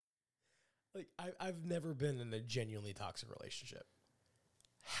Like, I've never been in a genuinely toxic relationship.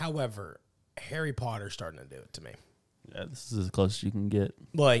 However, Harry Potter's starting to do it to me. Yeah, this is as close as you can get.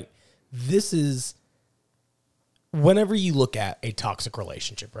 Like, this is... Whenever you look at a toxic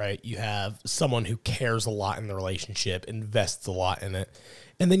relationship, right, you have someone who cares a lot in the relationship, invests a lot in it,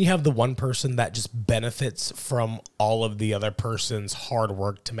 and then you have the one person that just benefits from all of the other person's hard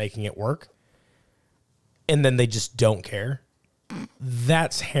work to making it work, and then they just don't care.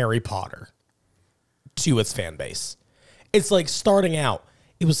 That's Harry Potter to its fan base. It's like starting out.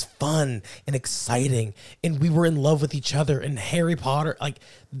 It was fun and exciting, and we were in love with each other. And Harry Potter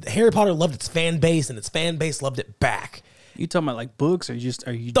loved its fan base, and its fan base loved it back. You talking about like books, or are you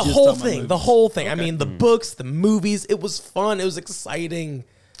the just whole talking thing? about The movies? whole thing. Okay. I mean, the books, the movies. It was fun. It was exciting.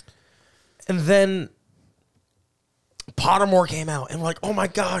 And then Pottermore came out, and we're like, "Oh my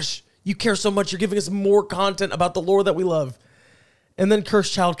gosh, you care so much! You're giving us more content about the lore that we love." And then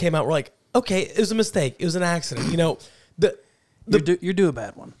Cursed Child came out. We're like, "Okay, it was a mistake. It was an accident." You know, You're due a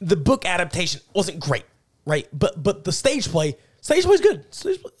bad one. The book adaptation wasn't great, right? But the stage play's good.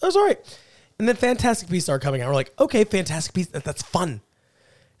 That's all right. And then Fantastic Beasts started coming out. We're like, okay, Fantastic Beasts, that's fun.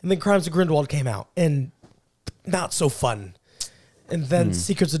 And then Crimes of Grindelwald came out, and not so fun. And then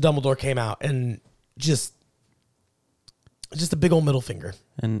Secrets of Dumbledore came out, and just a big old middle finger.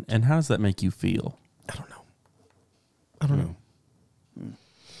 And how does that make you feel? I don't know.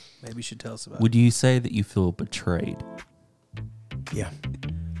 Maybe you should tell us about Would you say that you feel betrayed? Yeah.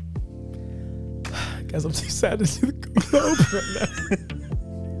 Guys, I'm too sad to see the open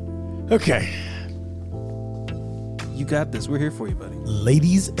right now. Okay. it. You got this. We're here for you, buddy.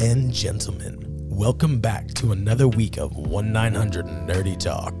 Ladies and gentlemen, welcome back to another week of 1-900 Nerdy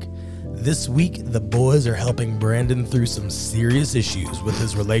Talk. This week, the boys are helping Brandon through some serious issues with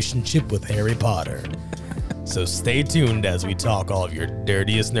his relationship with Harry Potter. So stay tuned as we talk all of your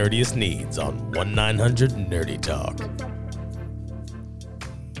dirtiest, nerdiest needs on 1-900 Nerdy Talk.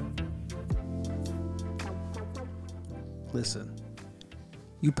 Listen,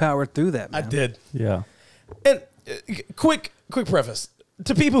 you powered through that, man. I did. Yeah. And quick preface.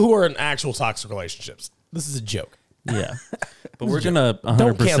 To people who are in actual toxic relationships, this is a joke. Yeah. But we're going to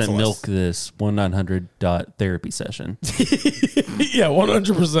Don't 100% cancel milk us. this 1-900 therapy session. Yeah,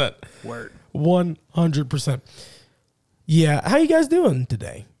 100%. Word. 100%. Yeah, how you guys doing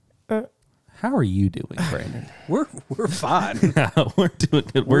today? How are you doing, Brandon? We're fine. We're doing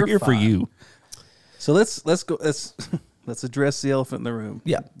good. We're We're here for fine. you. So let's go. Let's address the elephant in the room.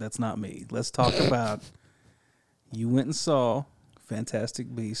 Yeah. That's not me. Let's talk about you went and saw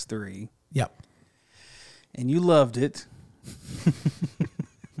Fantastic Beasts 3 Yep. and you loved it.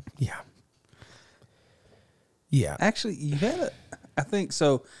 Yeah. Yeah. Actually, you had a I think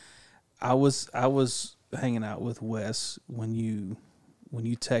so I was hanging out with Wes when you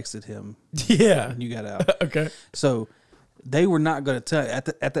texted him Yeah. when you got out. Okay. So they were not going to tell you.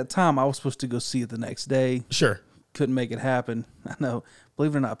 At that time, I was supposed to go see it the next day. Sure. Couldn't make it happen. I know.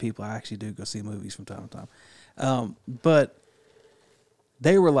 Believe it or not, people, I actually do go see movies from time to time. But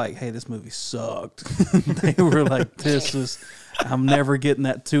they were like, hey, this movie sucked. They were like, I'm never getting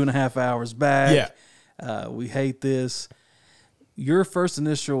that 2.5 hours back. Yeah. We hate this. Your first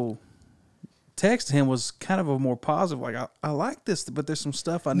initial text to him was kind of a more positive, like, I like this, but there's some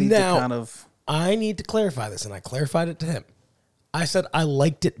stuff I need to kind of... I need to clarify this, and I clarified it to him. I said I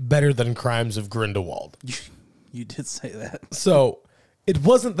liked it better than Crimes of Grindelwald. You did say that. So it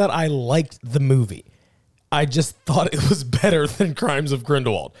wasn't that I liked the movie. I just thought it was better than Crimes of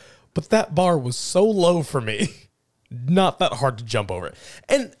Grindelwald. But that bar was so low for me, not that hard to jump over it.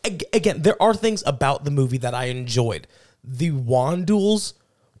 And again, there are things about the movie that I enjoyed. The wand duels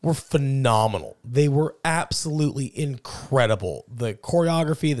were phenomenal. They were absolutely incredible. The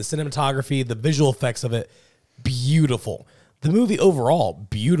choreography, the cinematography, the visual effects of it, beautiful. The movie overall,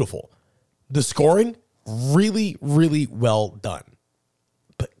 beautiful. The scoring, really, really well done.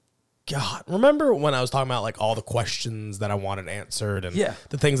 But God, remember when I was talking about like all the questions that I wanted answered and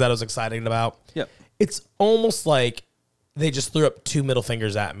the things that I was excited about? Yep. It's almost like they just threw up 2 middle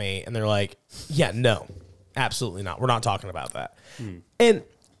fingers at me and they're like, yeah, no, absolutely not. We're not talking about that. And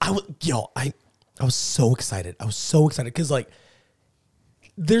I was so excited. I was so excited because like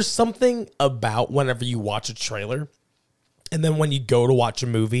there's something about whenever you watch a trailer and then when you go to watch a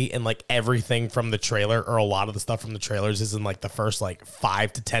movie and like everything from the trailer or a lot of the stuff from the trailers is in like the first like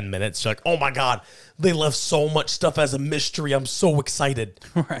 5 to 10 minutes. You're like, oh my God, they left so much stuff as a mystery. I'm so excited.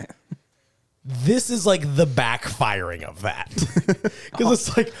 Right. This is like the backfiring of that. Because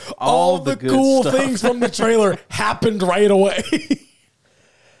it's like all all the the good cool stuff. things from the trailer happened right away.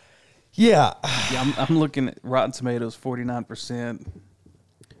 Yeah. Yeah, I'm looking at Rotten Tomatoes, 49%.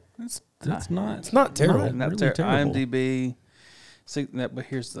 That's not. It's not terrible. Not really terrible. IMDb. See, but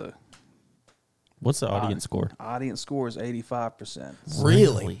here's the What's the audience score? audience score is 85%.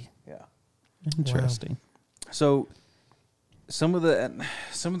 Really? Yeah. Interesting. So some of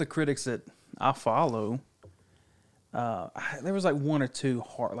the critics that I follow, there was like one or two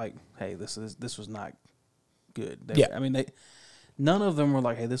hard, like, hey, this was not good. Yeah. I mean, none of them were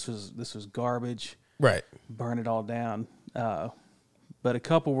like, hey, this was garbage. Right. Burn it all down. But a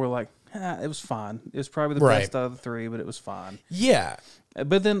couple were like, it was fine. It was probably the Right. best out of the three, but it was fine. Yeah.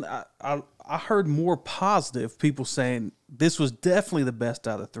 But then I heard more positive people saying this was definitely the best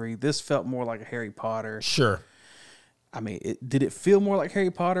out of the three. This felt more like a Harry Potter. Sure. I mean, did it feel more like Harry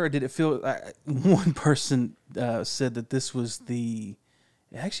Potter, or did it feel? One person said that this was it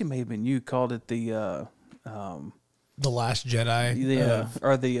actually may have been you called it The Last Jedi.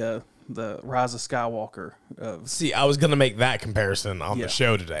 or the Rise of Skywalker. See, I was going to make that comparison on Yeah. the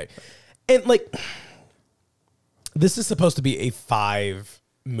show today. And, like, this is supposed to be a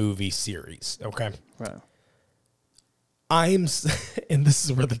 5-movie series, okay? Right. And this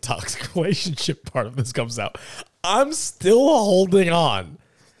is where the toxic relationship part of this comes out. I'm still holding on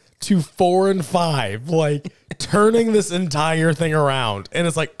to 4 and 5, like, turning this entire thing around. And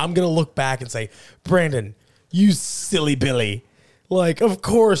it's like, I'm going to look back and say, Brandon, you silly Billy. Like, of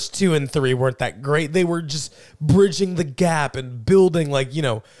course, 2 and 3 weren't that great. They were just bridging the gap and building, like,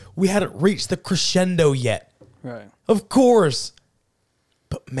 we hadn't reached the crescendo yet. Right. Of course.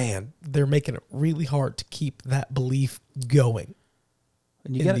 But, man, they're making it really hard to keep that belief going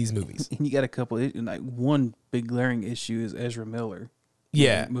And in these movies. And you got a couple, like one big glaring issue is Ezra Miller.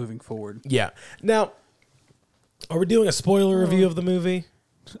 Yeah. Moving forward. Yeah. Now, are we doing a spoiler review of the movie?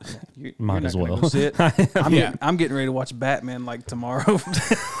 Might not as gonna well. go see it. I'm getting ready to watch Batman like tomorrow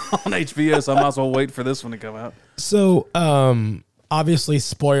on HBO, so I might as well wait for this one to come out. So, obviously,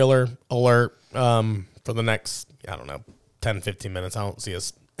 spoiler alert for the next, 10, 15 minutes. I don't see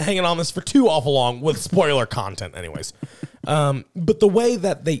us hanging on this for too awful long with spoiler content anyways. But the way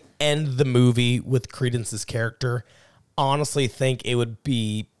that they end the movie with Credence's character, honestly think it would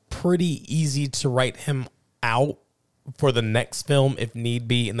be pretty easy to write him out for the next film if need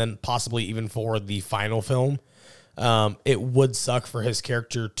be, and then possibly even for the final film. It would suck for his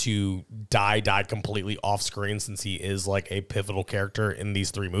character to die completely off screen, since he is like a pivotal character in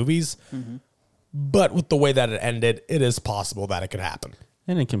these 3 movies. Mm-hmm. But with the way that it ended, it is possible that it could happen.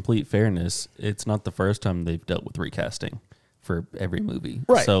 And in complete fairness, it's not the first time they've dealt with recasting for every movie.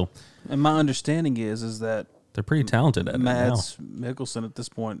 Right. So, And my understanding is that they're pretty talented at it now. Mads Mikkelsen at this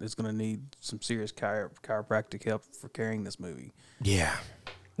point is going to need some serious chiropractic help for carrying this movie. Yeah.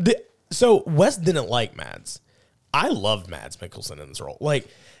 So Wes didn't like Mads. I loved Mads Mikkelsen in this role. Like,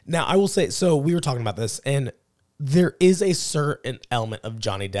 now I will say, so we were talking about this, and there is a certain element of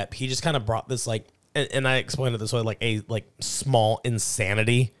Johnny Depp. He just kind of brought this, like, and I explained it this way, like a small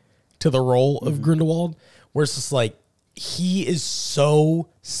insanity to the role of Grindelwald, where it's just like, he is so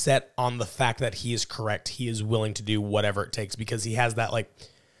set on the fact that he is correct. He is willing to do whatever it takes, because he has that, like,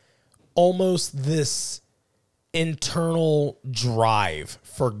 almost this internal drive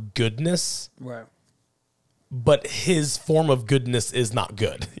for goodness. Right. But his form of goodness is not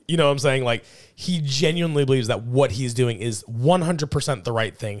good. You know what I'm saying? Like, he genuinely believes that what he's doing is 100% the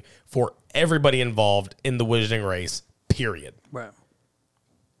right thing for everybody involved in the wizarding race, period. Right.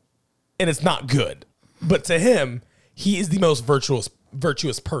 And it's not good. But to him, he is the most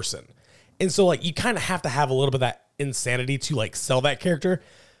virtuous person. And so, like, you kind of have to have a little bit of that insanity to, like, sell that character.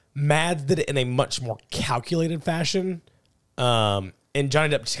 Mads did it in a much more calculated fashion. And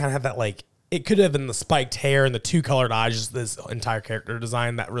Johnny Depp just kind of had that, like, it could have been the spiked hair and the 2-colored eyes, just this entire character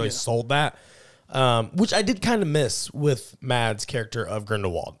design that really sold that. Which I did kind of miss with Mads' character of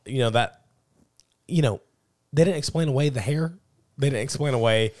Grindelwald. They didn't explain away the hair. They didn't explain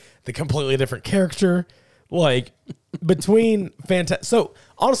away the completely different character. Like, between so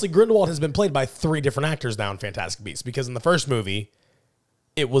honestly, Grindelwald has been played by 3 different actors now in Fantastic Beasts, because in the first movie,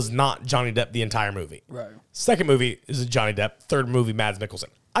 it was not Johnny Depp the entire movie. Right. Second movie is Johnny Depp. Third movie, Mads Mikkelsen.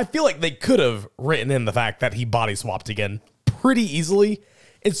 I feel like they could have written in the fact that he body swapped again pretty easily.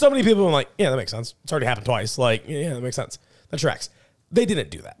 And so many people are like, yeah, that makes sense. It's already happened twice. Like, yeah, that makes sense. That tracks. They didn't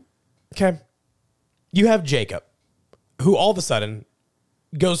do that. Okay? You have Jacob, who all of a sudden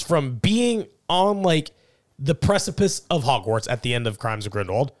goes from being on, like, the precipice of Hogwarts at the end of Crimes of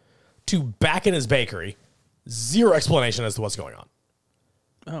Grindelwald to back in his bakery. Zero explanation as to what's going on.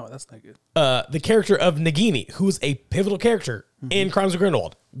 Oh, that's not good. The character of Nagini, who's a pivotal character in Crimes of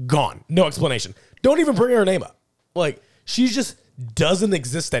Grindelwald, gone. No explanation. Don't even bring her name up. Like, she just doesn't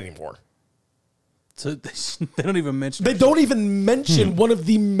exist anymore. So they don't even mention. They don't even mention one of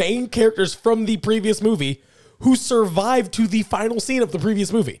the main characters from the previous movie who survived to the final scene of the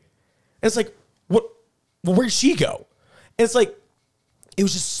previous movie. And it's like, what? Well, where'd she go? And it's like, it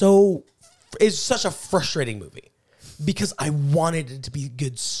was just so. It's such a frustrating movie because I wanted it to be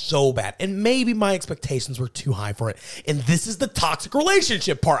good so bad, and maybe my expectations were too high for it. And this is the toxic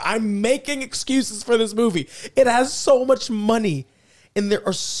relationship part. I'm making excuses for this movie. It has so much money. And there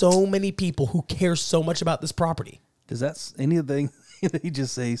are so many people who care so much about this property. Does anything that you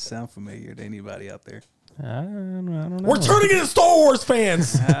just say sound familiar to anybody out there? I don't know. We're turning into Star Wars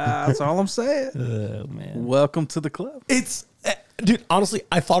fans. That's all I'm saying. Oh, man. Welcome to the club. Dude, honestly,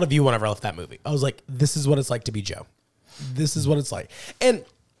 I thought of you whenever I left that movie. I was like, this is what it's like to be Joe. This is what it's like. And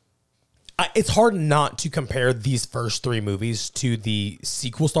it's hard not to compare these first three movies to the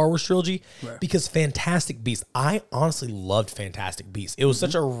sequel Star Wars trilogy because Fantastic Beasts, I honestly loved Fantastic Beasts. It was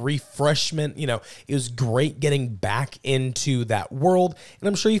such a refreshment. You know, it was great getting back into that world. And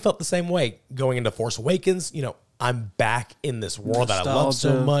I'm sure you felt the same way going into Force Awakens. You know, I'm back in this world that I love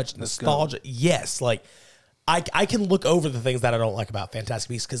so much. Nostalgia. Yes. Like, I can look over the things that I don't like about Fantastic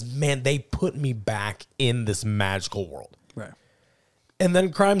Beasts because, man, they put me back in this magical world. Right. And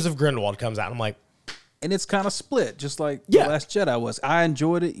then Crimes of Grindelwald comes out. And I'm like, and it's kind of split, just like The Last Jedi was. I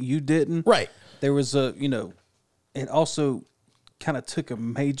enjoyed it. You didn't. Right. There was it also kind of took a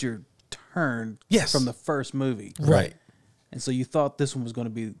major turn from the first movie. Right. And so you thought this one was going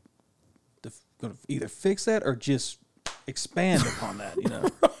to be going to either fix that or just expand upon that, you know?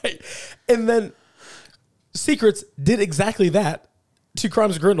 Right. And then Secrets did exactly that to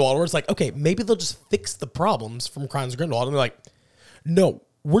Crimes of Grindelwald, where it's like, okay, maybe they'll just fix the problems from Crimes of Grindelwald. And they're like, no,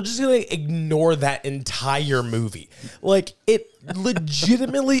 we're just going to ignore that entire movie. Like, it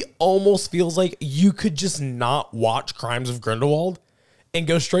legitimately almost feels like you could just not watch Crimes of Grindelwald and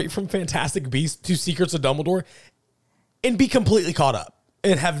go straight from Fantastic Beasts to Secrets of Dumbledore and be completely caught up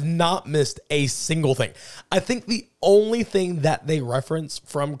and have not missed a single thing. I think the only thing that they reference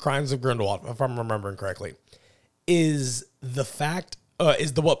from Crimes of Grindelwald, if I'm remembering correctly, is the fact,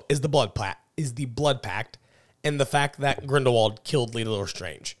 is the blood pact, and the fact that Grindelwald killed Leta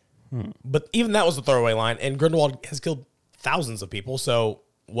Strange. But even that was a throwaway line, and Grindelwald has killed thousands of people, so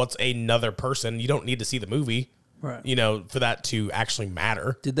what's another person? You don't need to see the movie, right? You know, for that to actually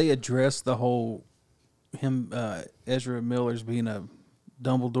matter. Did they address the whole Ezra Miller's being a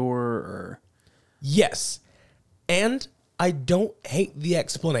Dumbledore or? Yes. And I don't hate the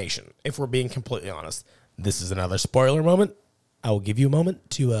explanation, if we're being completely honest. This is another spoiler moment. I will give you a moment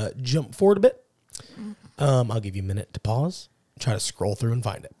to jump forward a bit. I'll give you a minute to pause, try to scroll through and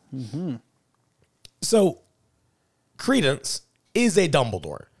find it. Mm-hmm. So, Credence is a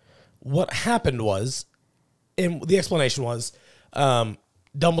Dumbledore. What happened was, and the explanation was,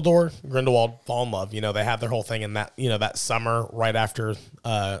 Dumbledore, Grindelwald fall in love. You know, they have their whole thing in that, you know, that summer right after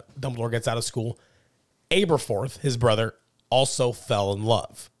Dumbledore gets out of school. Aberforth, his brother, also fell in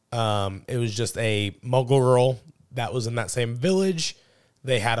love. It was just a Muggle girl that was in that same village.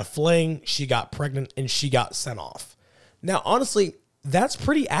 They had a fling. She got pregnant and she got sent off. Now, honestly, that's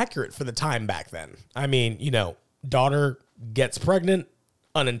pretty accurate for the time back then. I mean, you know, daughter gets pregnant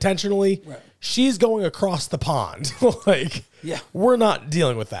unintentionally. Right. She's going across the pond. Like, yeah, we're not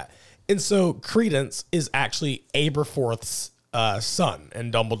dealing with that. And so Credence is actually Aberforth's son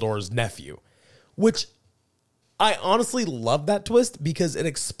and Dumbledore's nephew, which I honestly love that twist because it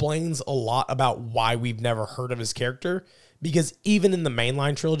explains a lot about why we've never heard of his character. Because even in the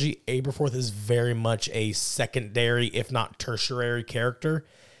mainline trilogy, Aberforth is very much a secondary, if not tertiary character.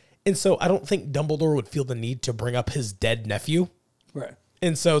 And so I don't think Dumbledore would feel the need to bring up his dead nephew. Right.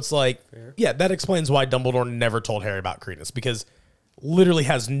 And so it's like, yeah, that explains why Dumbledore never told Harry about Credence, because literally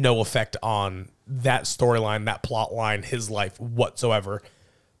has no effect on that storyline, that plot line, his life whatsoever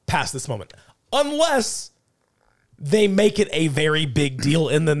past this moment. Unless they make it a very big deal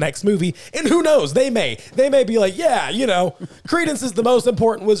in the next movie. And who knows? They may be like, yeah, you know, Credence is the most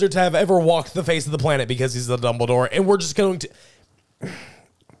important wizard to have ever walked the face of the planet because he's the Dumbledore. And we're just going to...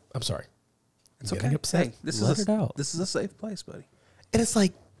 I'm sorry. It's okay. Upset. Hey, this is a safe place, buddy. And it's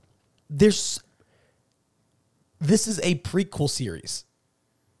like, this is a prequel series.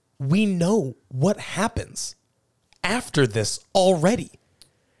 We know what happens after this already.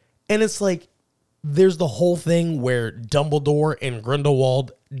 And it's like, there's the whole thing where Dumbledore and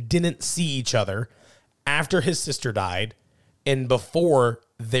Grindelwald didn't see each other after his sister died and before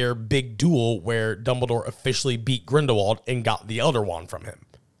their big duel where Dumbledore officially beat Grindelwald and got the Elder Wand from him.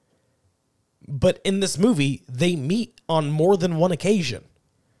 But in this movie, they meet on more than one occasion.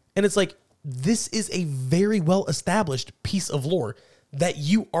 And it's like, this is a very well-established piece of lore that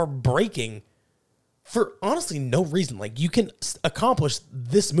you are breaking for honestly no reason. Like, you can accomplish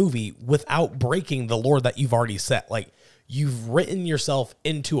this movie without breaking the lore that you've already set. Like, you've written yourself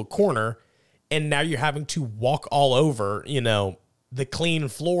into a corner, and now you're having to walk all over, the clean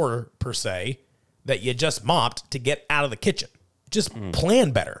floor, per se, that you just mopped to get out of the kitchen. Just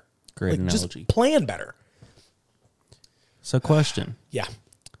plan better. Great analogy. Just plan better. So, question. Yeah.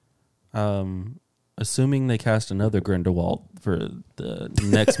 Assuming they cast another Grindelwald for the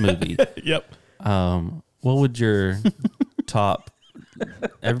next movie, Yep. what would your top...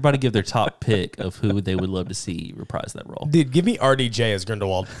 Everybody give their top pick of who they would love to see reprise that role. Dude, give me RDJ as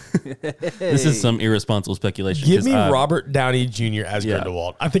Grindelwald. This is some irresponsible speculation. Give me Robert Downey Jr. as Yeah.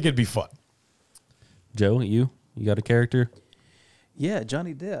 Grindelwald. I think it'd be fun. Joe, you got a character? Yeah,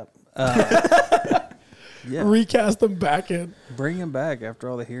 Johnny Depp. Yeah, Recast them back in. bring him back after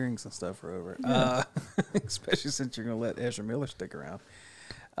all the hearings and stuff are over. Especially since you're going to let Ezra Miller stick around.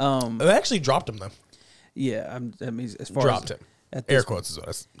 They actually dropped him, though. Yeah, I mean, as far Dropped as him. at Air this quotes is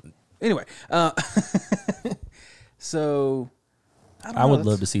what I Anyway, so I would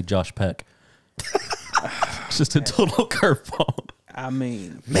love to see Josh Peck. Just a total curveball. I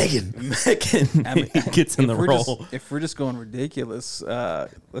mean, Megan. I mean, He gets in the if we're role. if we're just going ridiculous,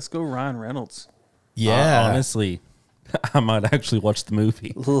 let's go Ryan Reynolds. Yeah. Honestly, I might actually watch the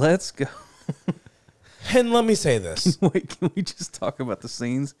movie. Let's go. And let me say this. Wait, can we just talk about the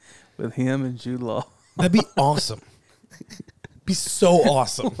scenes with him and Jude Law? That'd be awesome. Be so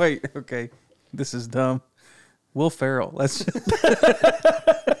awesome. Wait, okay, this is dumb. Will Ferrell. Let's.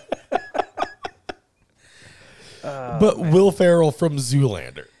 But Will Ferrell from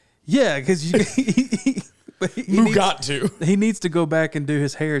Zoolander. Yeah, because Who got to? he needs to go back and do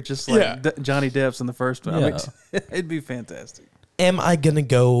his hair just like Yeah. Johnny Depp's in the first one. I mean, Yeah. it'd be fantastic. Am I going to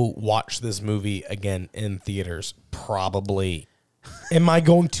go watch this movie again in theaters? Probably. Am I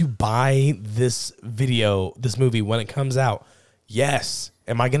going to buy this movie when it comes out? Yes.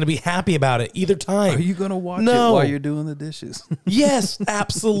 Am I going to be happy about it either time? Are you going to watch No. it while you're doing the dishes? Yes,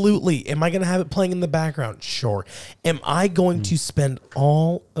 absolutely. Am I going to have it playing in the background? Sure. Am I going to spend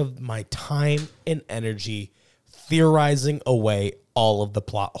all of my time and energy theorizing away all of the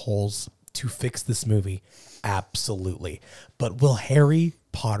plot holes to fix this movie? Absolutely. But will Harry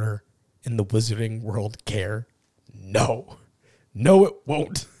Potter and the Wizarding World care? No. No, it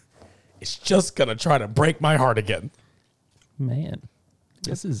won't. It's just going to try to break my heart again. Man,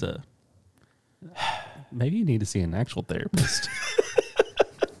 this is maybe you need to see an actual therapist.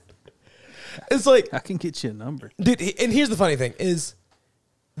 It's like, I can get you a number. dude, and here's the funny thing is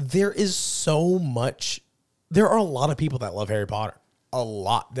there are a lot of people that love Harry Potter. A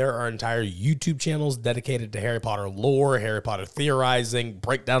lot. There are entire YouTube channels dedicated to Harry Potter lore, Harry Potter theorizing,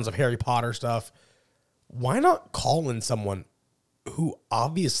 breakdowns of Harry Potter stuff. Why not call in someone who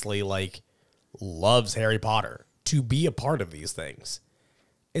obviously loves Harry Potter to be a part of these things?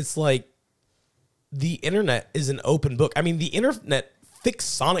 It's like the internet is an open book. I mean, the internet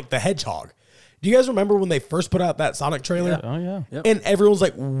fixed Sonic the Hedgehog. Do you guys remember when they first put out that Sonic trailer? Oh yeah. Yep. And everyone's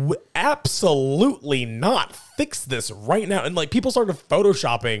like, absolutely not. Fix this right now. And people started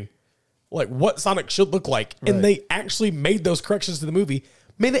photoshopping what Sonic should look like. Right. And they actually made those corrections to the movie,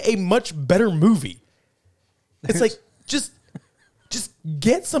 made it a much better movie. It's like, just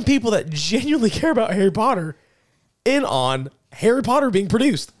get some people that genuinely care about Harry Potter in on Harry Potter being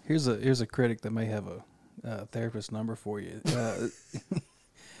produced. Here's a critic that may have a therapist number for you.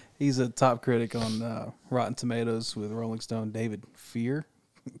 He's a top critic on Rotten Tomatoes with Rolling Stone. David Fear,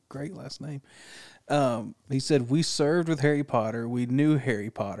 great last name. He said, "We served with Harry Potter. We knew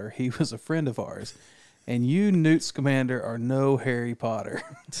Harry Potter. He was a friend of ours. And you, Newt Scamander, are no Harry Potter."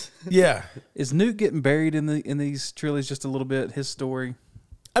 Yeah. Is Newt getting buried in these trilogies just a little bit? His story.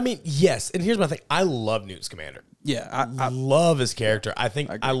 I mean, yes. And here's my thing. I love Newt Scamander. Yeah, I love his character. I think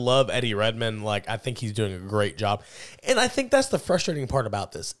I love Eddie Redmayne. I think he's doing a great job. And I think that's the frustrating part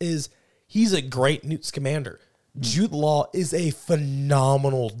about this is he's a great Newt Scamander. Jude Law is a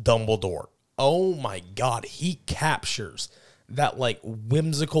phenomenal Dumbledore. Oh my God. He captures that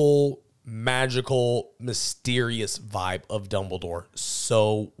whimsical, magical, mysterious vibe of Dumbledore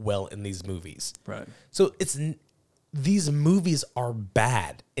so well in these movies. right. So these movies are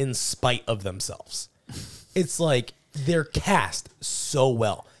bad in spite of themselves. It's like they're cast so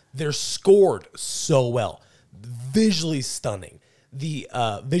well. They're scored so well. Visually stunning. The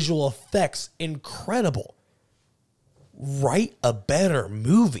visual effects incredible. Write a better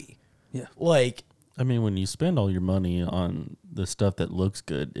movie. Yeah. I mean, when you spend all your money on the stuff that looks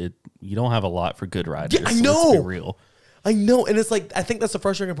good, you don't have a lot for good writers. Yeah, I know. Let's be real. I know, and it's I think that's the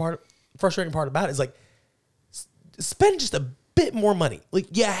frustrating part about it is spend just a bit more money.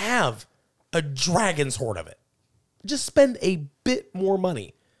 You have a dragon's horde of it. Just spend a bit more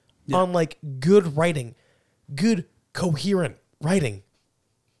money on like good writing, good coherent writing,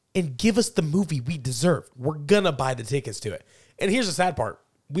 and give us the movie we deserve. We're gonna buy the tickets to it. And here's the sad part.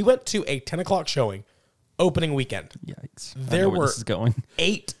 We went to a 10 o'clock showing opening weekend. Yikes. There were this is going.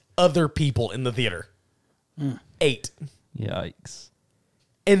 8 other people in the theater. 8. Yikes.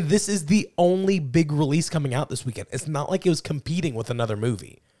 And this is the only big release coming out this weekend. It's not like it was competing with another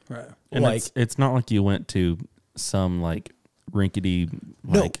movie. Right. And Like, it's not like you went to some like rinkety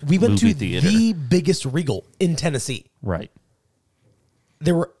like no, we went to movie theater. the biggest Regal in Tennessee. Right.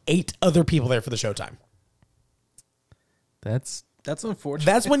 There were 8 other people there for the showtime. That's unfortunate.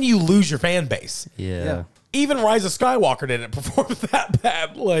 That's when you lose your fan base. Yeah. Even Rise of Skywalker didn't perform that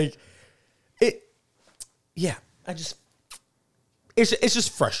bad. Like it. Yeah, it's just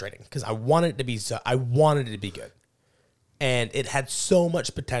frustrating because I wanted it to be good, and it had so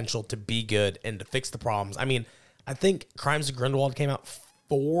much potential to be good and to fix the problems. I mean, I think Crimes of Grindelwald came out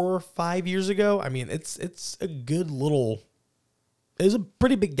 4 or 5 years ago. I mean, it's a good little. There's a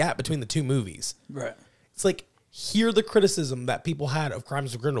pretty big gap between the two movies. right. It's like, hear the criticism that people had of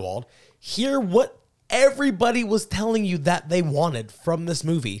Crimes of Grindelwald. Hear what everybody was telling you that they wanted from this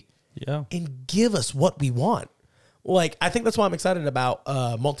movie. Yeah. And give us what we want. Like, I think that's why I'm excited about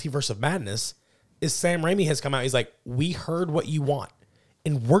Multiverse of Madness, is Sam Raimi has come out. He's like, we heard what you want,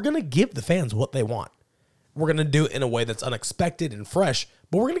 and we're going to give the fans what they want. We're going to do it in a way that's unexpected and fresh,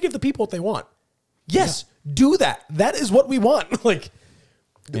 but we're going to give the people what they want. Yes, do that. That is what we want. Like,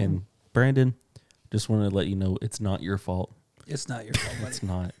 And Brandon, just want to let you know it's not your fault. It's not your fault, buddy. It's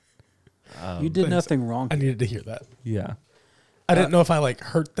not. You did nothing wrong. I needed to hear that. Yeah. I didn't know if I like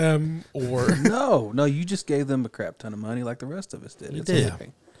hurt them or No, you just gave them a crap ton of money like the rest of us did. It's did.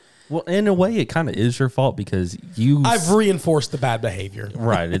 okay. Well, in a way, it kind of is your fault because you. I've reinforced the bad behavior.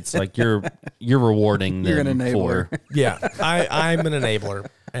 right. It's like you're rewarding them You're an enabler. for Yeah, I'm an enabler,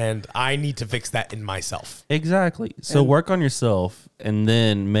 and I need to fix that in myself. exactly. So work on yourself, and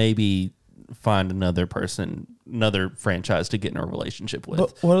then maybe find another franchise to get in a relationship with.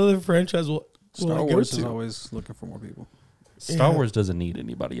 But what other franchise will Star I go Wars is to? always looking for more people. Star Wars doesn't need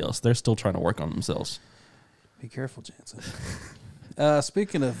anybody else. They're still trying to work on themselves. Be careful, Jansen.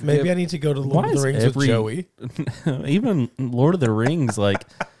 Speaking of, Maybe I need to go to Lord of the Rings with Joey. Even Lord of the Rings, like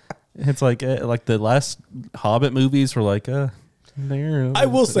it's like the last Hobbit movies were like, I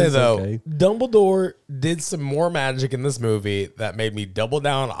will say it's though, okay. Dumbledore did some more magic in this movie that made me double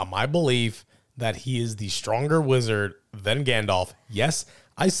down on my belief that he is the stronger wizard than Gandalf. Yes,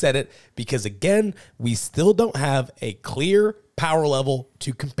 I said it because, again, we still don't have a clear power level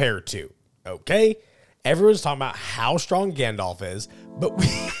to compare to. Okay? Everyone's talking about how strong Gandalf is, but we...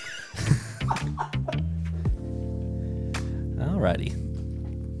 Alrighty.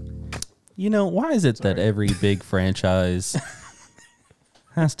 You know, why is it that every big franchise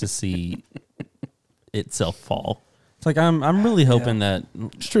has to see itself fall? It's like I'm really hoping that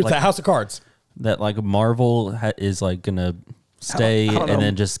It's true. It's like, that House of Cards. that like Marvel is like gonna stay I don't know. and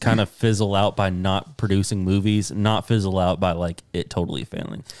then just kind of fizzle out by not producing movies, not fizzle out by like it totally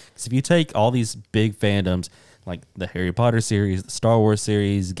failing. Because if you take all these big fandoms like the Harry Potter series, the Star Wars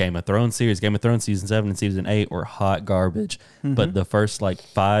series, Game of Thrones season 7 and season 8 were hot garbage. But the first like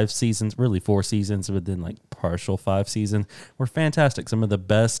 5 seasons, really 4 seasons, but then like partial 5 seasons were fantastic. Some of the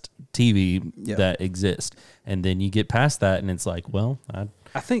best TV that exist. And then you get past that and it's like, well,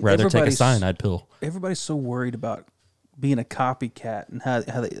 I think rather take a everybody's- cyanide pill. everybody's so worried about being a copycat and how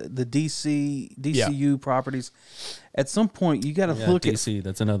the DCU properties. At some point, you got to look DC,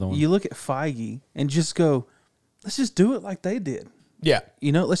 that's another one. You look at Feige and just go, let's just do it like they did. Yeah.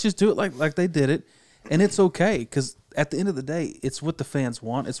 You know, let's just do it like they did it, and it's okay because at the end of the day, it's what the fans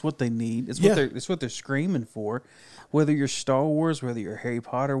want, it's what they need, it's what they're screaming for. Whether you're Star Wars, whether you're Harry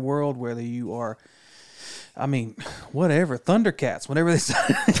Potter world, whether you are, I mean, whatever, Thundercats, whenever they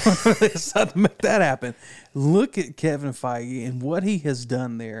decide to make that happen, look at Kevin Feige and what he has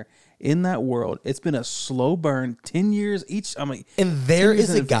done there in that world. It's been a slow burn, 10 years each. I mean, And there 10 years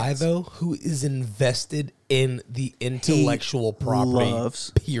is in a guy, advance. though, who is invested in the intellectual property,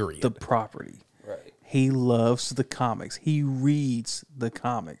 loves period. the property. Right. He loves the comics. He reads the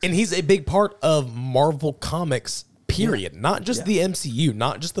comics. And he's a big part of Marvel Comics, period. Not just the MCU,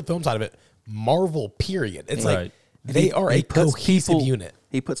 not just the film side of it. Marvel, period. It's like Right. they are a He puts cohesive people- unit.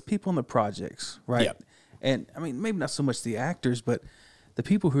 He puts people in the projects, right? Yep. And I mean, maybe not so much the actors, but the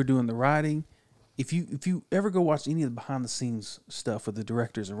people who are doing the writing. If you ever go watch any of the behind the scenes stuff with the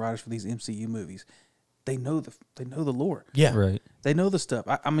directors and writers for these MCU movies, they know the lore. Yeah. Right. They know the stuff.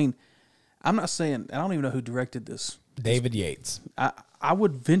 I mean, I'm not saying I don't even know who directed this. David Yates. I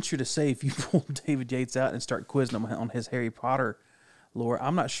would venture to say if you pull David Yates out and start quizzing him on his Harry Potter lore,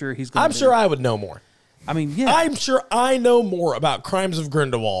 I'm not sure he's going to. I'm sure I would know more. I mean, yeah. I'm sure I know more about Crimes of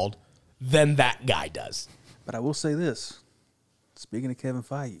Grindelwald than that guy does. But I will say this. Speaking of Kevin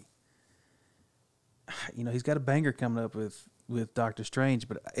Feige, he's got a banger coming up with Doctor Strange,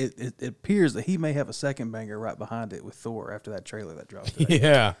 but it appears that he may have a second banger right behind it with Thor after that trailer that dropped today.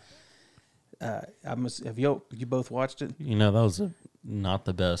 Yeah. Have you both watched it? That was not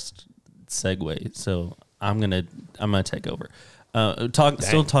the best segue, so I'm gonna take over.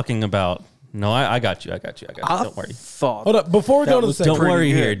 Still talking about. No, I got you. Don't worry. Hold up. Before we go to the segue.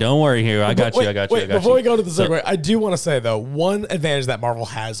 Don't worry here. I got you. Before we go to the segue, I do want to say, though, one advantage that Marvel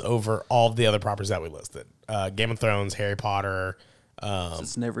has over all of the other properties that we listed, Game of Thrones, Harry Potter.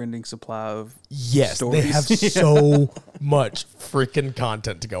 It's never-ending supply of yes, stories. they have so much freaking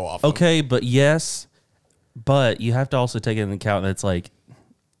content to go off of. Okay, but you have to also take into account that it's like,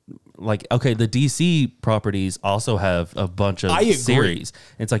 okay, the DC properties also have a bunch of series.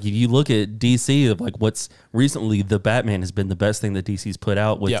 It's like if you look at DC, of like what's recently, the Batman has been the best thing that DC's put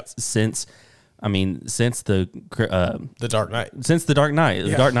out since the Dark Knight. Since the Dark Knight,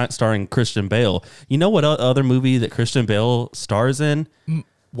 the Dark Knight starring Christian Bale. You know what other movie that Christian Bale stars in?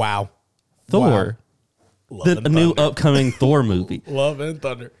 Wow, Thor, the new upcoming Thor movie. Love and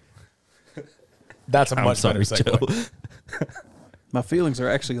Thunder. That's a much better segue. My feelings are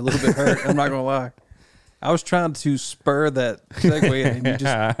actually a little bit hurt. I'm not going to lie. I was trying to spur that segue and you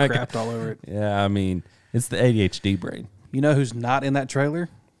just crapped all over it. Yeah, it's the ADHD brain. You know who's not in that trailer?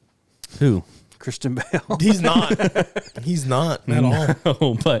 Who? Christian Bale. He's not. He's not at all.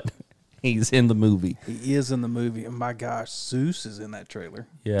 No, but he's in the movie. He is in the movie. And my gosh, Zeus is in that trailer.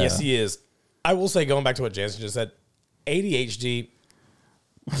 Yeah. Yes, he is. I will say, going back to what Jansen just said, ADHD,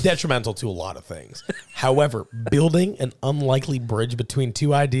 detrimental to a lot of things. However, building an unlikely bridge between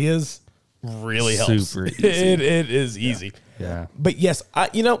two ideas really helps. Super easy. It is easy. Yeah. But yes,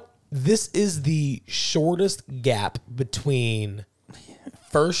 this is the shortest gap between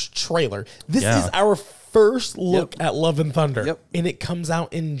first trailer. This is our first look at Love and Thunder. Yep. And it comes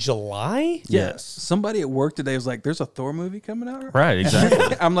out in July? Yes. Somebody at work today was like, there's a Thor movie coming out? Right,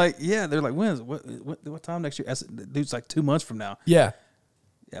 exactly. I'm like, yeah. They're like, when is it? What time next year? I said, dude's like 2 months from now. Yeah.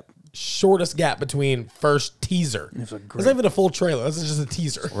 Yep. Shortest gap between first teaser. It's not even a full trailer. This is just a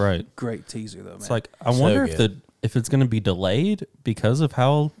teaser. Right. Great teaser, though, man. It's like, I wonder if it's going to be delayed because of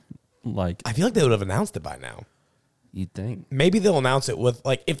how, I feel like they would have announced it by now. You'd think. Maybe they'll announce it with,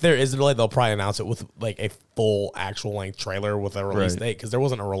 if there is a delay, they'll probably announce it with, a full actual length trailer with a release date, because there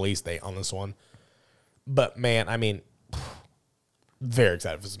wasn't a release date on this one. But, man, very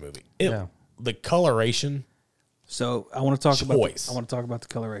excited for this movie. The coloration. So I want to talk about the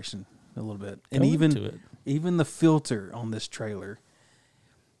coloration a little bit, and even the filter on this trailer.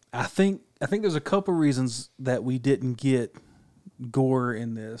 I think there's a couple reasons that we didn't get gore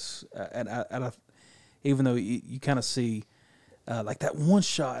in this, and even though you kind of see like that one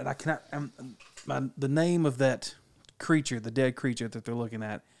shot, and I cannot the name of that creature, the dead creature that they're looking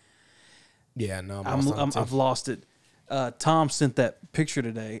at. Yeah, no, I've lost it. Tom sent that picture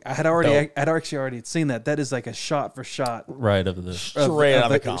today. I had already seen that. That is like a shot for shot, right, of the straight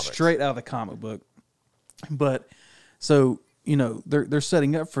out of the comic book. But so they're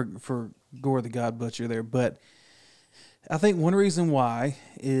setting up for Gore the God Butcher there. But I think one reason why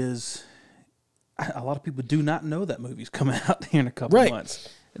is a lot of people do not know that movie's coming out here in a couple months,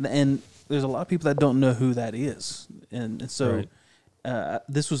 and there's a lot of people that don't know who that is, and so. Right.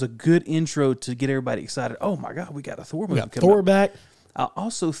 This was a good intro to get everybody excited. Oh my God, we got a Thor movie. We got Thor back. I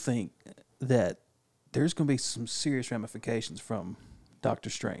also think that there's going to be some serious ramifications from Doctor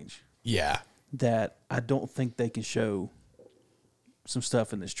Strange. Yeah. That I don't think they can show some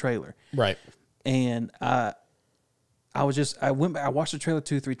stuff in this trailer. Right. And I watched the trailer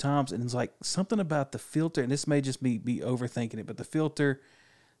 2-3 times, and it's like something about the filter, and this may just be overthinking it, but the filter,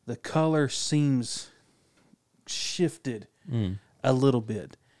 the color seems shifted a little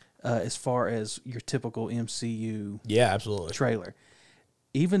bit as far as your typical MCU absolutely trailer.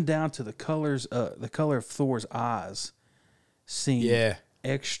 Even down to the colors, the color of Thor's eyes seem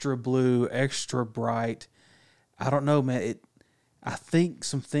extra blue, extra bright. I don't know, man. I think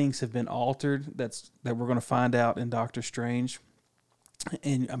some things have been altered that we're going to find out in Doctor Strange.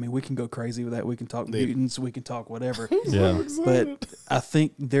 And we can go crazy with that. We can talk mutants. We can talk whatever. But I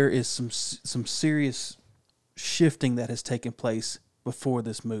think there is some serious shifting that has taken place before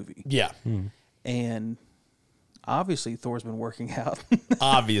this movie. Yeah. And obviously Thor's been working out.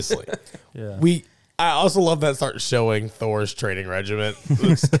 Obviously. Yeah. I also love that start showing Thor's training regiment.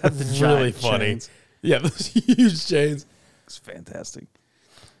 It's really funny. Chains. Yeah, those huge chains. It's fantastic.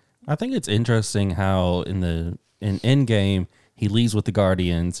 I think it's interesting how in Endgame he leaves with the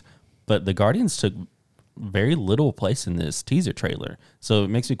Guardians, but the Guardians took very little place in this teaser trailer. So it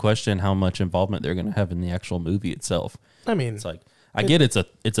makes me question how much involvement they're going to have in the actual movie itself. I mean, It's like I get it's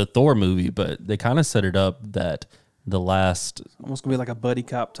a Thor movie, but they kind of set it up that the last Almost gonna be like a buddy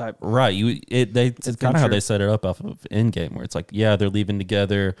cop type. right it's kind of how adventure. they set it up off of Endgame, where it's like they're leaving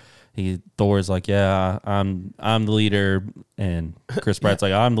together. Thor's like I'm the leader, and Chris Pratt's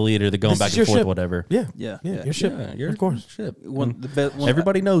like I'm the leader. They're going This back is and your forth, ship. whatever. yeah, Yeah. your ship, Your of course. ship. One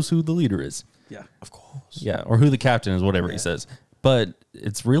Everybody knows who the leader is. Yeah. Of course. Yeah, or who the captain is, whatever he Yeah. says. But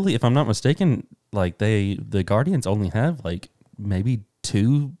it's really, if I'm not mistaken, like the Guardians only have like maybe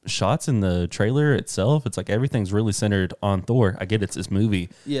 2 shots in the trailer itself. It's like everything's really centered on Thor. I get it's this movie,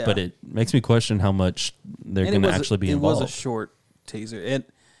 Yeah. but it makes me question how much they're And going to actually be it involved. was a short teaser. And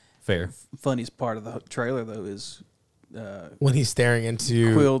Fair. funniest part of the trailer though is When he's staring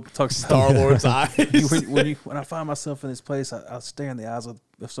into Quill talks Star Lord's eyes. when I find myself in this place, I'll stare in the eyes of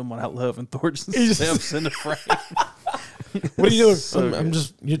someone I love, and Thor just He just- steps in the frame. What are you doing? So I'm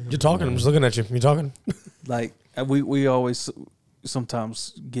just you're talking. I'm just looking at you. You talking? Like we always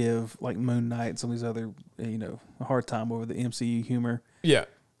sometimes give like Moon Knight and some of these other a hard time over the MCU humor Yeah.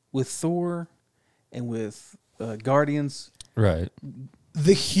 with Thor and with Guardians. Right.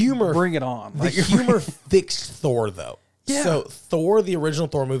 The humor. Bring it on! The humor fixed Thor though. Yeah. So Thor, the original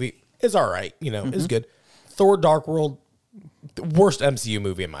Thor movie, is all right. Is good. Thor: Dark World, the worst MCU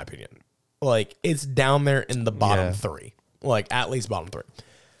movie in my opinion. Like it's down there in the bottom Yeah. 3, like at least bottom 3.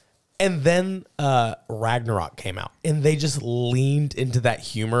 And then Ragnarok came out, and they just leaned into that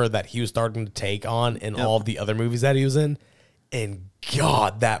humor that he was starting to take on in all of the other movies that he was in. And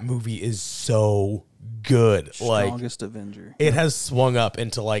God, that movie is so good. Like Strongest Avenger. it has swung up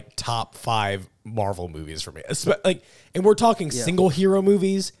into like top 5 Marvel movies for me. Like, and we're talking single hero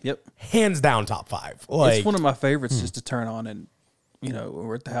movies. Yep. Hands down top 5. Like It's one of my favorites just to turn on and when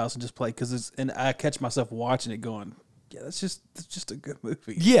we're at the house and just play and I catch myself watching it going, yeah, that's just a good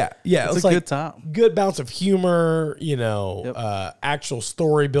movie. yeah. It's a like good time. Good balance of humor, Yep. actual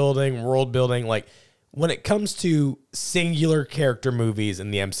story building, world building. Like when it comes to singular character movies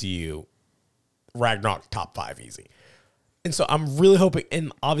in the MCU, Ragnarok top 5 easy. And so I'm really hoping,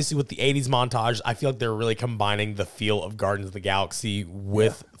 and obviously with the 80s montage, I feel like they're really combining the feel of Guardians of the Galaxy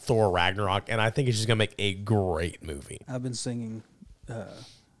with Thor Ragnarok, and I think it's just going to make a great movie. I've been singing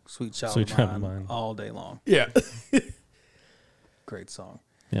Sweet Child, Sweet of, Child of Mine Mine. all day long. Yeah. Great song.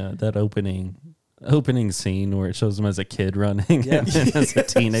 Yeah, that opening scene where it shows him as a kid running Yeah. and then as a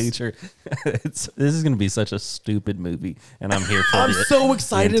teenager. This is going to be such a stupid movie, and I'm here for I'm it. so the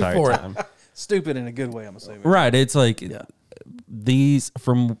excited entire for it. time. Stupid in a good way, I'm assuming. Right. It's like Yeah. these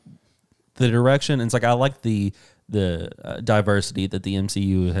from the direction. It's like I like the diversity that the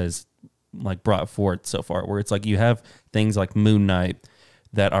MCU has like brought forth so far, where it's like you have things like Moon Knight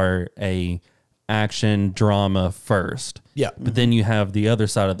that are a action drama first. Yeah. But then you have the other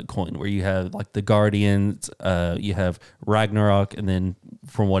side of the coin where you have like the Guardians, you have Ragnarok, and then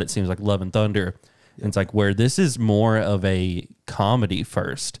from what it seems like Love and Thunder. And it's like where this is more of a comedy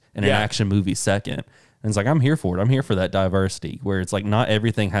first and an Yeah. action movie second. And it's like, I'm here for it. I'm here for that diversity where it's like not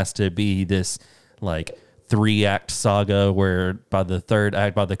everything has to be this like 3-act saga where by the 3rd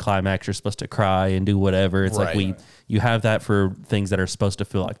act, by the climax, you're supposed to cry and do whatever. It's like Right. you have that for things that are supposed to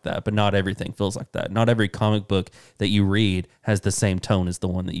feel like that, but not everything feels like that. Not every comic book that you read has the same tone as the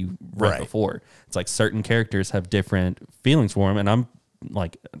one that you read Right. before. It's like certain characters have different feelings for them, and I'm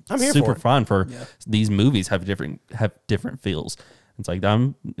here super for it. fun for these movies have different feels. It's like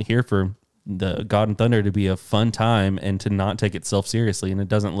I'm here for the God and Thunder to be a fun time and to not take itself seriously, and it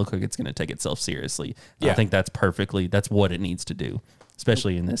doesn't look like it's going to take itself seriously. Yeah. I think that's what it needs to do,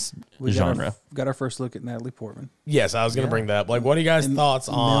 especially in this We genre. got our first look at Natalie Portman. Yes, I was going to bring that up. Like, what are you guys' thoughts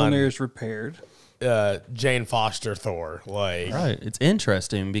on Mjolnir's repaired. Jane Foster Thor? Like, Right. It's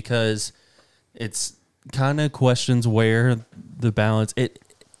interesting because it's kind of questions where the balance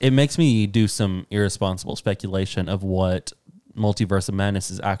it makes me do some irresponsible speculation of what Multiverse of Madness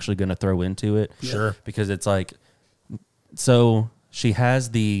is actually going to throw into it. Sure. Because it's like, so she has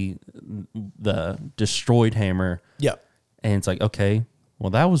the destroyed hammer, yeah. and it's like, okay, well,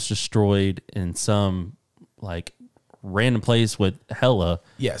 that was destroyed in some like random place with Hela.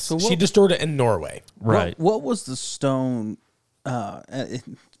 Yes. So she what- destroyed it in Norway. Right. What was the stone? It's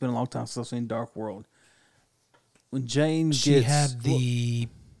been a long time since I've seen Dark World. When Jane She gets, had the.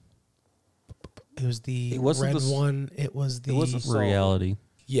 It was the It wasn't red the s- one. It was the. wasn't Saul. Reality.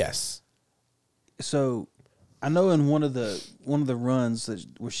 Yes. So I know in one of the runs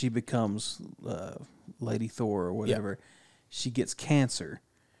where she becomes Lady Thor or whatever, she gets cancer,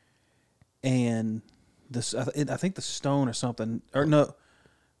 and this I think the stone or something, or no,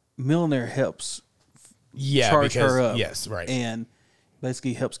 Milner helps charge her up. Yes, right. And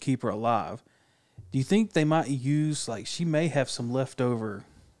basically helps keep her alive. Do you think they might use, like, she may have some leftover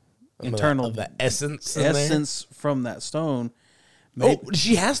internal of the essence in there? From that stone? Maybe,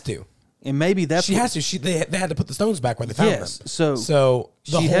 she has to. And maybe that's she has to. They had to put the stones back where they found them. So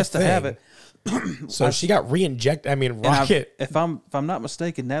she has to have it. So she got re-injected. I mean, Rocket. If I'm not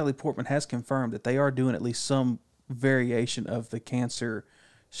mistaken, Natalie Portman has confirmed that they are doing at least some variation of the cancer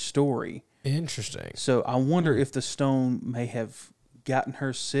story. Interesting. So I wonder if the stone may have gotten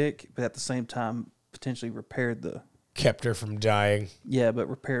her sick, but at the same time potentially kept her from dying. Yeah, but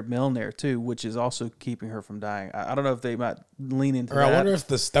repaired Milner too, which is also keeping her from dying. I don't know if they might lean into that. I wonder if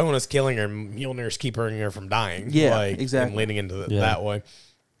the stone is killing her, Mjolnir's keeping her from dying. Yeah, exactly. And leaning into that way.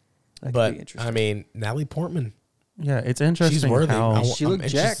 That but could be interesting. I mean, Natalie Portman. Yeah, it's interesting. She's worthy. She looked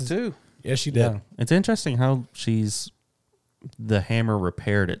jacked too. Yeah, she did. Yeah, it's interesting how the hammer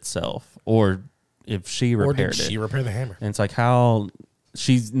repaired itself, or if she repaired it. She repair the hammer? And it's like how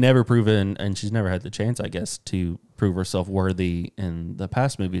she's never proven, and she's never had the chance, I guess, to prove herself worthy in the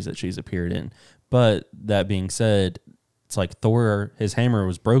past movies that she's appeared in. But that being said, it's like Thor, his hammer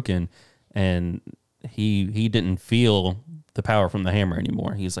was broken, and he didn't feel the power from the hammer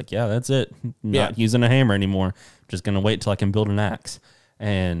anymore. He's like, yeah, that's it. Not using a hammer anymore. Just gonna wait till I can build an axe.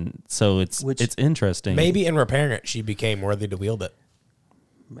 And so it's interesting. Maybe in repairing it, she became worthy to wield it.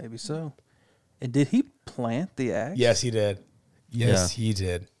 Maybe so. And did he plant the axe? Yes, he did. Yes, he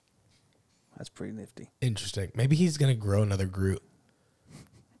did. That's pretty nifty. Interesting. Maybe he's going to grow another Groot.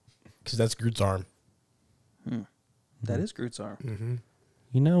 Because that's Groot's arm. That is Groot's arm. Mm-hmm.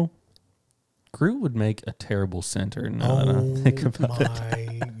 You know, Groot would make a terrible center now that I think about it.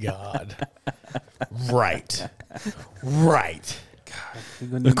 Oh, my God. Right.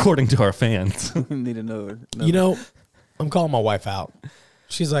 God, According to our fans. need to know. You know, I'm calling my wife out.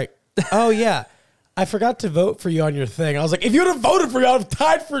 She's like, oh, yeah. I forgot to vote for you on your thing. I was like, if you'd have voted for me, I'd have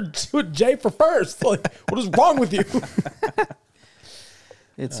tied for Jay for first. Like, what is wrong with you?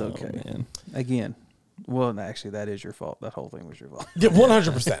 It's okay. Man. Again, well, no, actually, that is your fault. That whole thing was your fault. Yeah,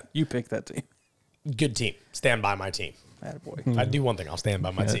 100%. You picked that team. Good team. Stand by my team. Attaboy. If I do one thing, I'll stand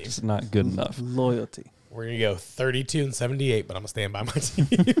by my team. It's not good enough. Loyalty. We're going to go 32-78, but I'm going to stand by my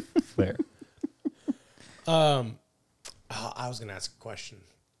team. Fair. I was going to ask a question.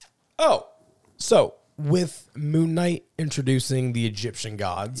 Oh, so with Moon Knight introducing the Egyptian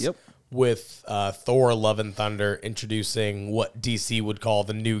gods, with Thor, Love and Thunder introducing what DC would call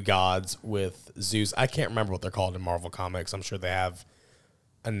the new gods with Zeus. I can't remember what they're called in Marvel Comics. I'm sure they have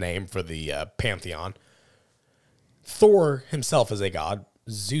a name for the pantheon. Thor himself is a god.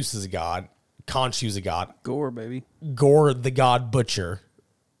 Zeus is a god. Khonshu's a god. Gore, baby. Gore, the god butcher.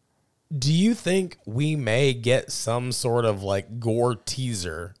 Do you think we may get some sort of like Gore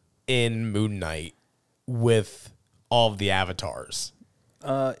teaser in Moon Knight with all of the avatars?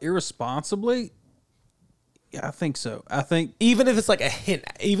 Irresponsibly? Yeah, I think so. I think even if it's like a hint,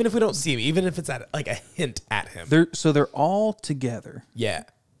 even if we don't see him, even if it's at like a hint at him. They're all together. Yeah.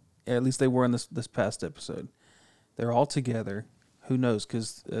 At least they were in this past episode. They're all together. Who knows?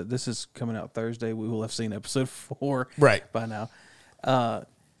 Because this is coming out Thursday. We will have seen episode 4 by now.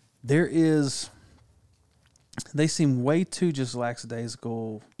 They seem way too just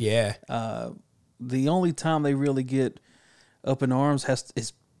lackadaisical. Yeah. The only time they really get up in arms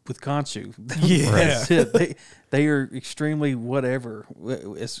is with Khonshu. Yeah. That's it. They are extremely whatever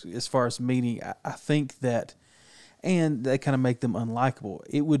as far as meaning. I think that, and they kind of make them unlikable.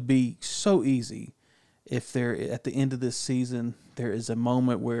 It would be so easy if they're at the end of this season, there is a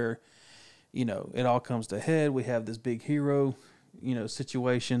moment where, it all comes to a head. We have this big hero,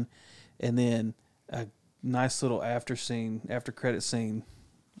 situation, and then a nice little after credit scene.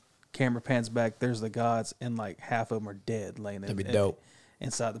 Camera pans back. There's the gods, and like half of them are dead, laying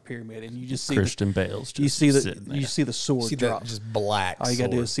inside the pyramid, and you just see Christian Bale's. You see the sword drop, just black. All you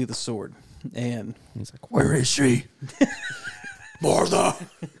gotta do is see the sword, and he's like, "Where is she, Martha?"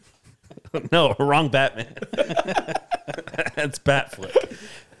 No, wrong Batman. That's Batfleck.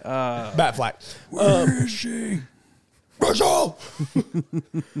 Batfleck. Where is she? Rachel!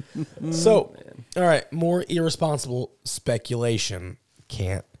 So, all right, more irresponsible speculation.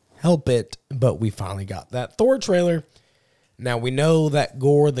 Can't help it, but we finally got that Thor trailer. Now, we know that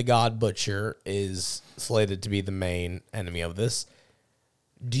Gore, the God Butcher, is slated to be the main enemy of this.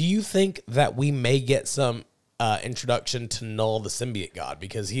 Do you think that we may get some introduction to Null, the symbiote god?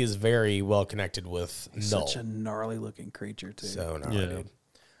 Because he is very well connected with Null. Such a gnarly looking creature, too. So gnarly, dude.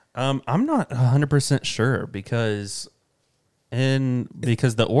 I'm not 100% sure because And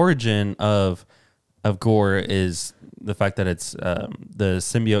because the origin of Gore is the fact that it's the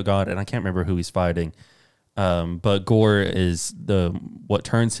symbiote god, and I can't remember who he's fighting. But Gore is what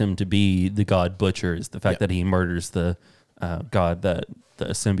turns him to be the god Butcher is the fact that he murders the god that the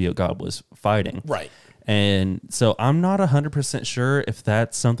symbiote god was fighting. Right. And so I'm not 100% sure if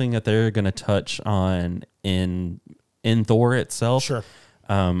that's something that they're going to touch on in Thor itself. Sure.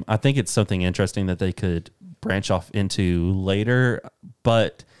 I think it's something interesting that they could branch off into later,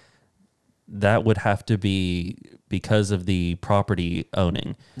 but that would have to be because of the property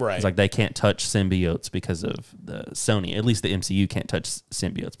owning. Right. It's like they can't touch symbiotes because of the Sony. At least the MCU can't touch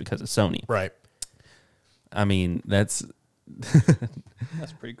symbiotes because of Sony. Right. I mean, that's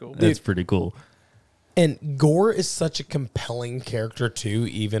pretty cool. that's pretty cool. And Gore is such a compelling character too,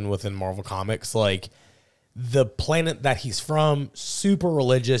 even within Marvel Comics. Like the planet that he's from, super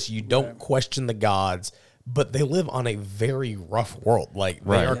religious. You don't question the gods, but they live on a very rough world. Like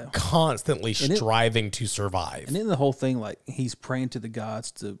they are constantly striving to survive. And then the whole thing, like he's praying to the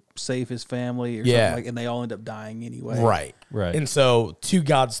gods to save his family, or something like, and they all end up dying anyway. Right. Right. And so two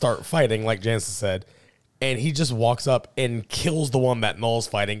gods start fighting, like Jansen said, and he just walks up and kills the one that Null's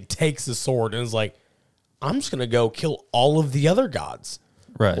fighting, takes his sword, and is like, I'm just gonna go kill all of the other gods.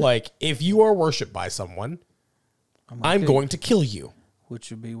 Right. Like, if you are worshipped by someone, I'm going to kill you. Which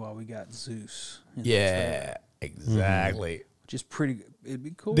would be why we got Zeus. Yeah, exactly. Which is pretty. It'd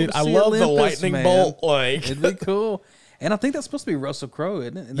be cool. Dude, to I see love the Olympus, lightning man. bolt. Like, It'd be cool. And I think that's supposed to be Russell Crowe,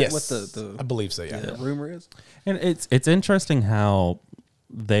 isn't it? Isn't yes, that what I believe so. Yeah. the rumor is? And it's interesting how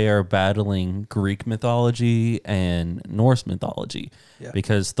they are battling Greek mythology and Norse mythology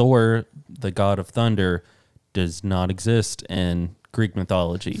because Thor, the god of thunder, does not exist in Greek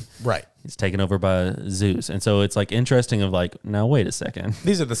mythology. Right. He's taken over by Zeus. And so it's like interesting of like, now wait a second.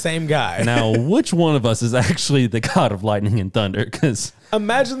 These are the same guy. Now, which one of us is actually the god of lightning and thunder? Because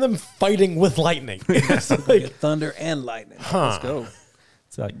imagine them fighting with lightning. It's like, Thunder and lightning. Let's go.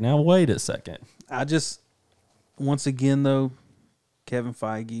 it's like, now wait a second. I just, once again though, Kevin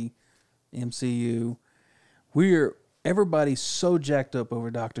Feige, MCU, everybody's so jacked up over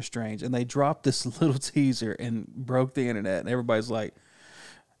Doctor Strange, and they dropped this little teaser and broke the internet, and everybody's like,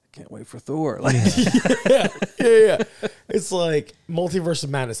 I can't wait for Thor. Like, yeah. It's like Multiverse of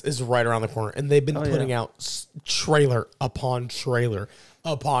Madness is right around the corner, and they've been putting out trailer upon trailer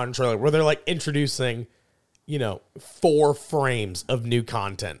upon trailer where they're like introducing, 4 frames of new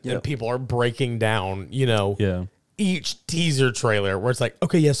content, and people are breaking down, each teaser trailer where it's like,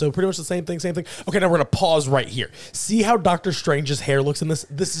 okay, yeah, so pretty much the same thing. Okay, now we're gonna pause right here. See how Doctor Strange's hair looks in this?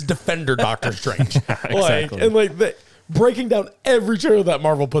 This is Defender Doctor Strange. Exactly. Breaking down every trailer that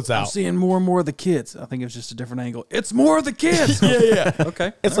Marvel puts out. I'm seeing more and more of the kids. I think it was just a different angle. It's more of the kids. yeah.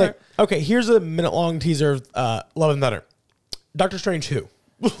 Okay. It's all like, okay, here's a minute-long teaser of Love and Thunder. Doctor Strange who?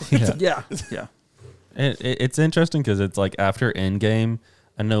 right. Yeah. And it's interesting because it's like after Endgame,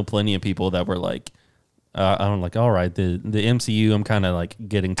 I know plenty of people that were like, I'm like, all right, the MCU, I'm kind of like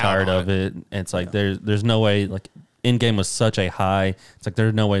getting tired of it. And it's like there's no way, like Endgame was such a high. It's like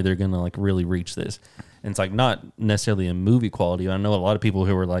there's no way they're gonna like really reach this. And it's like not necessarily a movie quality. I know a lot of people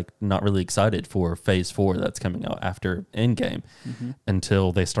who were like not really excited for Phase 4 that's coming out after Endgame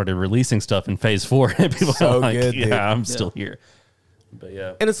until they started releasing stuff in Phase 4, and people So are like, good, dude. I'm still here. But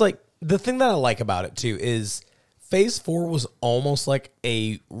yeah, And it's like, the thing that I like about it too is Phase 4 was almost like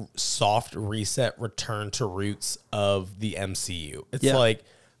a soft reset, return to roots of the MCU. It's like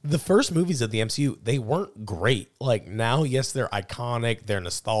the first movies of the MCU, they weren't great. Like now, yes, they're iconic, they're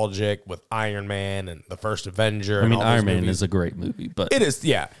nostalgic with Iron Man and the first Avenger. I mean, and all those Iron Man movies. is a great movie, but It is,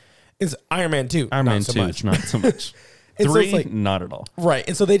 yeah. It's Iron Man 2. Iron not Man so 2 much. is not so much. And so 3, it's like- not at all. Right.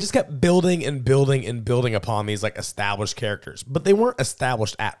 And so they just kept building and building and building upon these like established characters, but they weren't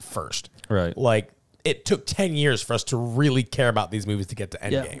established at first. Right. Like it took 10 years for us to really care about these movies to get to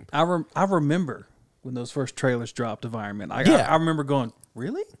Endgame. I remember when those first trailers dropped of Iron Man. Yeah. I remember going,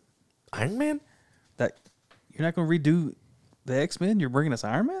 really? Iron Man? That you're not going to redo the X-Men? You're bringing us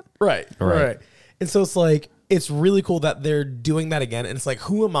Iron Man? Right. And so it's like, it's really cool that they're doing that again. And it's like,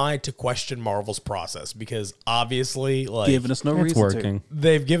 who am I to question Marvel's process? Because obviously, like, Giving us no It's reason working. to.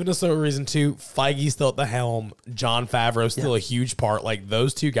 they've given us no reason to. Feige's still at the helm. John Favreau's still a huge part. Like,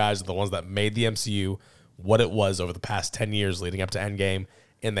 those two guys are the ones that made the MCU what it was over the past 10 years leading up to Endgame.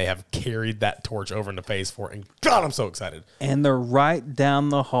 And they have carried that torch over into Phase 4. And God, I'm so excited. And they're right down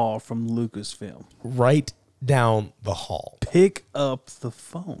the hall from Lucasfilm. Right down the hall. Pick up the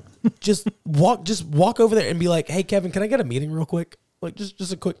phone. Just walk over there and be like, "Hey, Kevin, can I get a meeting real quick? Like,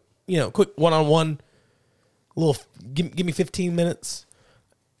 just a quick, quick one-on-one. Give me 15 minutes."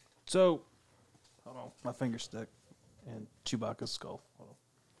 So, hold on, my finger's stuck. And Chewbacca's skull.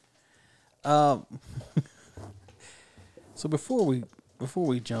 Um, so before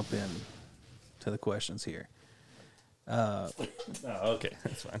we jump in to the questions here, Oh, okay,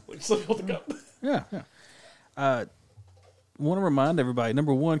 that's fine. yeah. Want to remind everybody,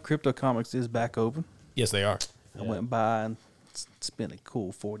 number one, Crypto Comics is back open. Yes, they are. I went by and spent a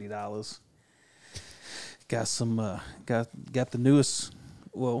cool $40. Got some got the newest.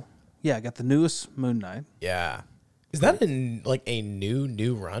 Well, yeah, I got the newest Moon Knight. Yeah. Is that a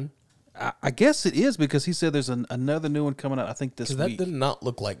new run? I guess it is because he said there's another new one coming out. I think this Because week. that did not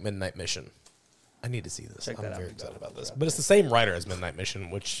look like Midnight Mission. I need to see this. Check that I'm out. very excited about this. But it's the same writer as Midnight Mission,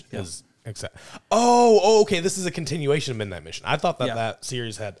 which is exciting. Oh, okay. This is a continuation of Midnight Mission. I thought that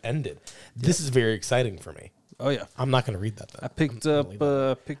series had ended. This is very exciting for me. Oh yeah, I'm not going to read that then. I picked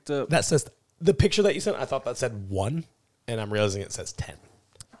up. That says the picture that you sent. I thought that said 1, and I'm realizing it says 10.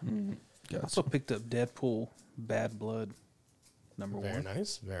 I also picked up Deadpool Bad Blood number Very 1.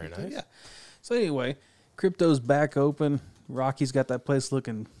 nice. Very nice. Yeah. So anyway, crypto's back open. Rocky's got that place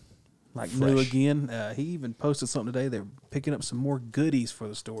looking like new Fresh. again. He even posted something today. They're picking up some more goodies for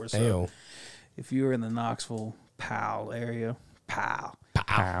the store. So Ayo. if you're in the Knoxville, Powell area,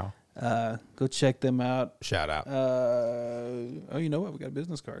 Wow. go check them out. Shout out. Oh, you know what? We got a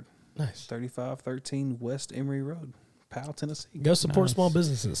business card. Nice. 3513 West Emory Road, Powell, Tennessee. Go support small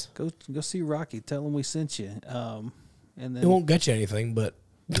businesses. Go see Rocky. Tell him we sent you. And then It won't get you anything, but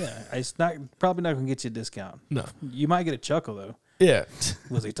yeah, it's probably not going to get you a discount. no. You might get a chuckle though. Yeah.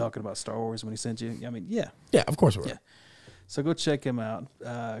 Was he talking about Star Wars when he sent you? I mean, yeah. Yeah, of course we were. Yeah. So go check him out.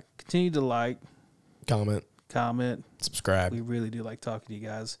 Continue to like, comment. Subscribe. We really do like talking to you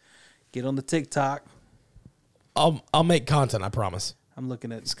guys. Get on the TikTok. I'll make content, I promise. I'm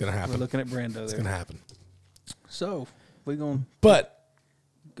looking at. It's gonna happen. We're looking at Brando there. It's going to happen. So we're gonna But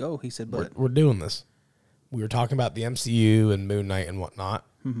go. He said, "But we're doing this. We were talking about the MCU and Moon Knight and whatnot.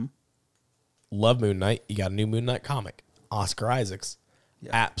 Mm-hmm. Love Moon Knight. You got a new Moon Knight comic. Oscar Isaacs.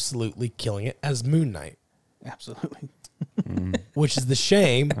 Yeah. Absolutely killing it as Moon Knight. absolutely." Which is the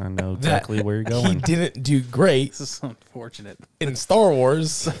shame. I know exactly where you're He going. didn't do great This is unfortunate. in Star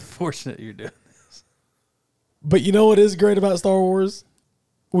Wars. Unfortunate you're doing this. But you know what is great about Star Wars?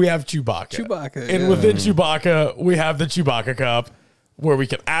 We have Chewbacca. Chewbacca, And yeah. within Chewbacca, we have the Chewbacca Cup where we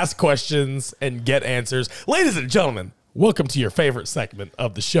can ask questions and get answers. Ladies and gentlemen, welcome to your favorite segment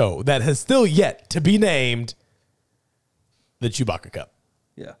of the show that has still yet to be named the Chewbacca Cup.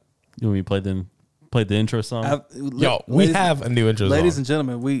 Yeah. You want me to play the intro song? Yo, we have a new intro Ladies song, and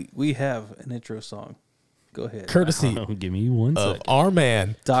gentlemen, we have an intro song. Go ahead. courtesy Oh, give me one of second. our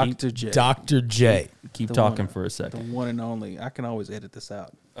man, Dr. J. Dr. J. Keep the talking one- for a The second. one and only. I can always edit this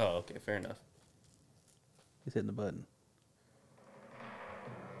out. Oh, okay, fair enough. He's hitting the button.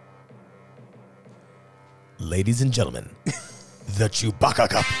 Ladies and gentlemen, the Chewbacca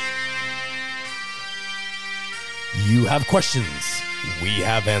Cup. You have questions. We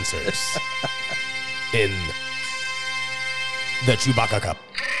have answers. In the Chewbacca Cup.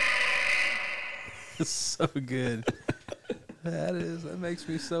 It's so good. That makes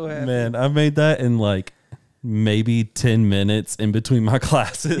me so happy. Man, I made that in like maybe 10 minutes in between my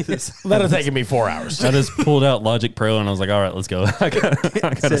classes. That has taken me 4 hours. I just pulled out Logic Pro and I was like, all right, let's go. I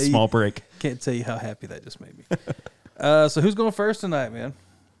got a Say- small break. Can't tell you how happy that just made me. So who's going first tonight, man?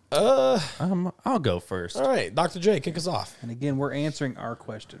 I'll go first. All right, Dr. J, kick us off. And again, we're answering our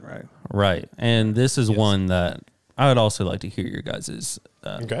question, right? Right. And this is one that I would also like to hear your guys'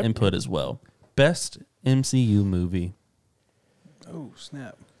 Okay. input as well. Best MCU movie. Oh,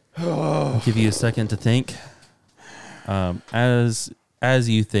 snap. I'll give you a second to think. As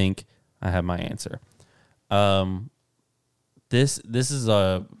you think, I have my answer. This is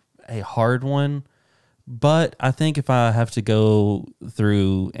a hard one, but I think if I have to go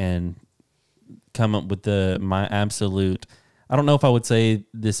through and come up with my absolute, I don't know if I would say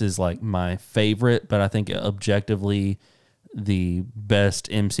this is like my favorite, but I think objectively the best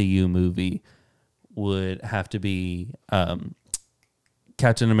MCU movie would have to be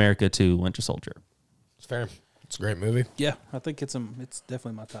Captain America 2: Winter Soldier. It's fair. It's a great movie. Yeah, I think it's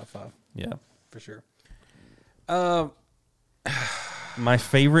definitely my top 5 Yeah. for sure. My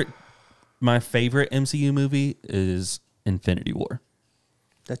favorite MCU movie is Infinity War.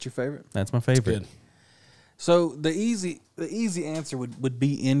 That's your favorite? That's my favorite. Good. So the easy answer would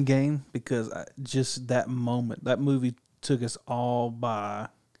be Endgame because just that moment, that movie took us all by,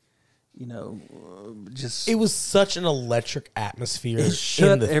 just It was such an electric atmosphere It in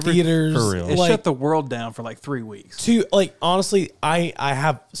shut the theaters. For real. it Like, shut the world down for like 3 weeks. honestly, I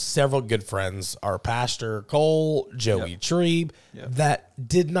have several good friends, our pastor Cole, Joey Trebe, that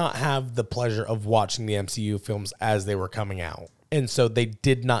did not have the pleasure of watching the MCU films as they were coming out. And so they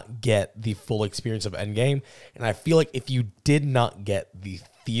did not get the full experience of Endgame. And I feel like if you did not get the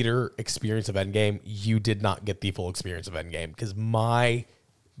theater experience of Endgame, you did not get the full experience of Endgame. Because my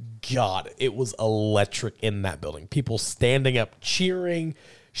God, it was electric in that building. People standing up, cheering,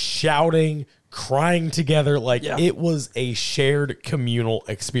 shouting, crying together. Like, it was a shared communal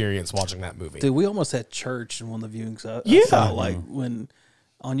experience watching that movie. Dude, we almost had church in one of the viewings. Yeah. Saw, like when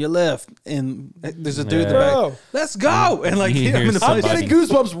on your left, and there's a dude in the Bro. back. Let's go! And like, You I'm in hear the I'm place. somebody- getting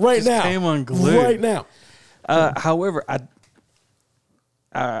goosebumps right Just now. came unglued. Right now. However, I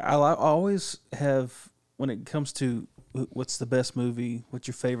always have, when it comes to what's the best movie, what's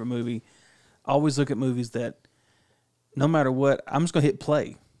your favorite movie, I always look at movies that no matter what, I'm just going to hit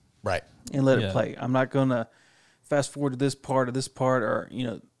play Right. and let it Yeah. play. I'm not going to fast forward to this part or,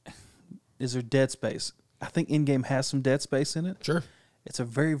 is there dead space? I think Endgame has some dead space in it. Sure. It's a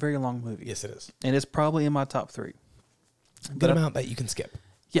very, very long movie. Yes, it is. And it's probably in my top 3. Good amount that you can skip.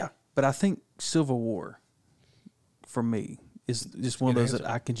 Yeah, but I think Civil War, for me, is just one of Good those that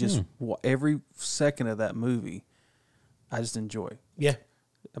I can just every second of that movie, I just enjoy. Yeah.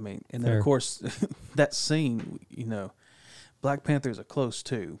 I mean, and then Fair. of course that scene, Black Panther is a close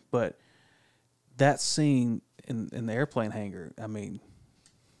too, but that scene in the airplane hangar, I mean,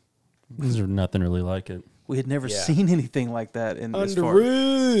 There's nothing really like it. we had never Yeah. seen anything like that in as far.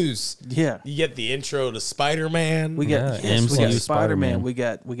 Underoos. Yeah. You get the intro to Spider-Man. We got Yeah, we got MCU Spider-Man. Spider-Man.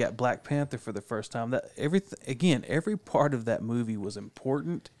 We got Black Panther for the first time. That every part of that movie was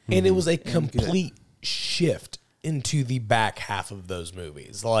important. and it was a good. complete shift into the back half of those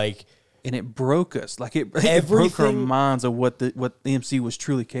movies. Like, And it broke us. Like it broke our Everything- minds of what the MCU was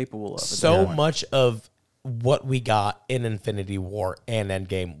truly capable of. at so that point. much of what we got in Infinity War and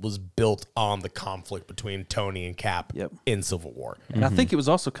Endgame was built on the conflict between Tony and Cap Yep. in Civil War. And I think it was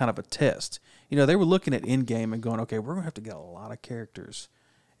also kind of a test. They were looking at Endgame and going, okay, we're gonna have to get a lot of characters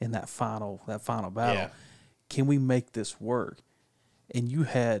in that final battle. Yeah. Can we make this work? And you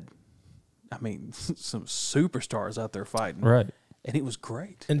had, I mean, some superstars out there fighting. Right. And it was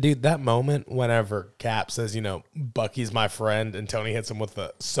great. And dude, that moment whenever Cap says, Bucky's my friend, and Tony hits him with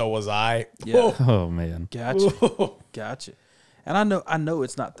the "so was I." Yeah. Oh man. Gotcha. Gotcha. And I know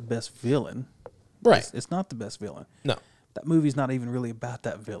it's not the best villain. Right. It's not the best villain. No. That movie's not even really about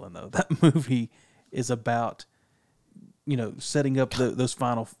that villain though. That movie is about setting up those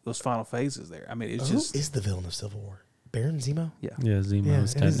final phases there. I mean, it's Who just is the villain of Civil War? Baron Zemo? yeah. Yeah, Zemo Yeah,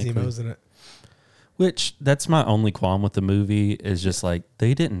 is it is technically. Zemo, isn't it? Which that's my only qualm with the movie is just like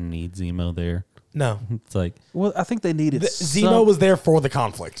they didn't need Zemo there. No. It's like Well, I think they needed Zemo was there for the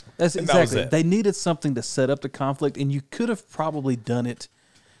conflict. That's And that was exactly. it. They needed something to set up the conflict, and you could have probably done it,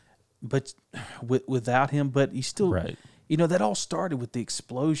 but without him. But you still, Right. that all started with the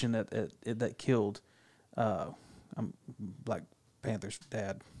explosion that killed Black Panther's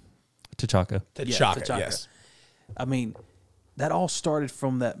dad. T'Chaka. T'Chaka, T'Chaka. yes. I mean, that all started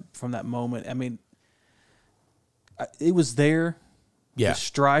from that moment. I mean, it was there. Yeah. The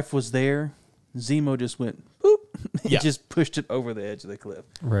strife was there. Zemo just went boop. He Yeah. just pushed it over the edge of the cliff.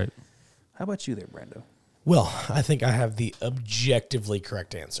 Right. How about you there, Brando? Well, I think I have the objectively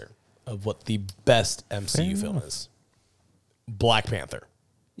correct answer of what the best MCU film is. Black Panther.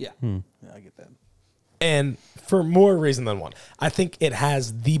 Yeah. Yeah, I get that. And for more reason than one. I think it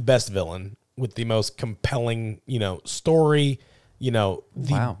has the best villain with the most compelling, story, the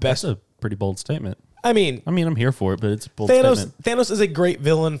Wow. best. That's a pretty bold statement. I mean, I'm here for it, but it's a bold Thanos statement. Thanos is a great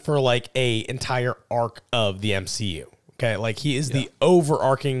villain for like a entire arc of the MCU. Okay, like he is the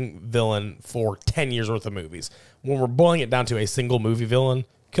overarching villain for 10 years worth of movies. When we're boiling it down to a single movie villain,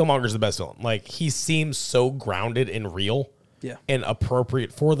 Killmonger's the best villain. Like he seems so grounded and real Yeah. and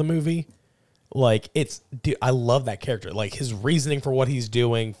appropriate for the movie. Like dude, I love that character. Like his reasoning for what he's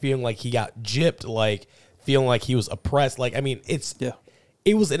doing, feeling like he got gypped, like feeling like he was oppressed. Like, I mean,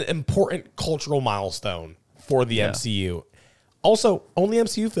 it was an important cultural milestone for the MCU. Also, only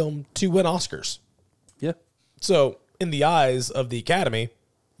MCU film to win Oscars. Yeah. So, in the eyes of the Academy,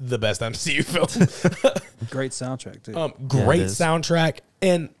 the best MCU film. Great soundtrack too. Great it is. soundtrack.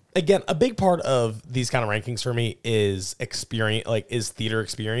 And again, a big part of these kind of rankings for me is experience, is theater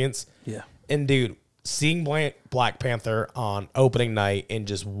experience. Yeah. And dude, seeing Black Panther on opening night and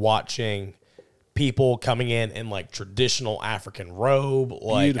just watching people coming in like traditional African robe,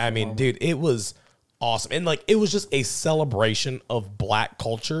 Beautiful I mean, moment. dude, it was awesome. And like it was just a celebration of Black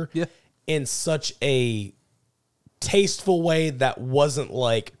culture. Yeah. in such a tasteful way that wasn't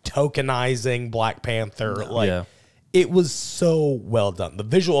like tokenizing Black Panther. Like it was so well done. The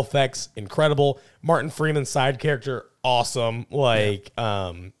visual effects incredible. Martin Freeman's side character awesome. Like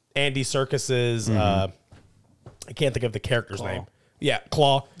Andy Serkis's I can't think of the character's name. Yeah,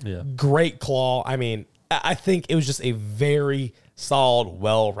 Claw. Yeah, great Claw. I mean, I think it was just a very solid,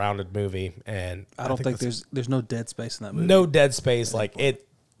 well-rounded movie, and I don't think there's no dead space in that movie. No dead space. Like it,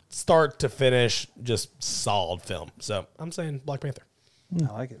 start to finish, just solid film. So I'm saying Black Panther.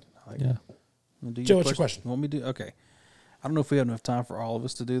 I like it. I like it. Joe, what's your question? You want me to do? Okay. I don't know if we have enough time for all of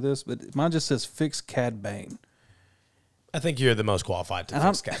us to do this, but mine just says fix Cad Bane. I think you're the most qualified to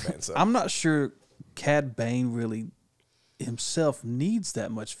fix Cad Bane. So. I'm not sure Cad Bane really himself needs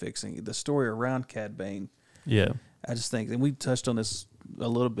that much fixing. The story around Cad Bane. Yeah. I just think, and we touched on this a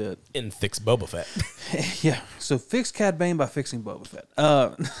little bit. In Fix Boba Fett. Yeah. So fix Cad Bane by fixing Boba Fett.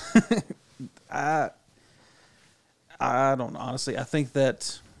 I don't know, honestly. I think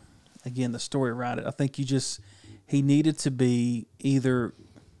that, again, the story around it, I think he needed to be either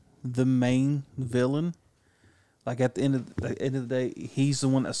the main villain, like at the end of the day, he's the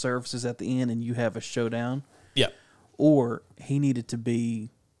one that surfaces at the end and you have a showdown. Yeah. Or he needed to be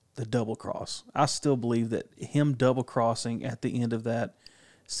the double cross. I still believe that him double crossing at the end of that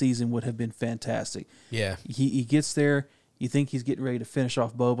season would have been fantastic. Yeah. He gets there, you think he's getting ready to finish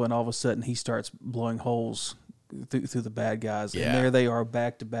off Boba, and all of a sudden he starts blowing holes through the bad guys. Yeah. And there they are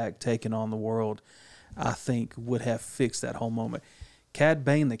back to back taking on the world. I think would have fixed that whole moment. Cad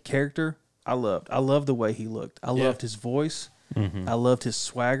Bane, the character, I loved. I loved the way he looked. I loved his voice. Mm-hmm. I loved his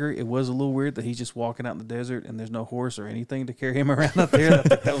swagger. It was a little weird that he's just walking out in the desert and there's no horse or anything to carry him around out there. I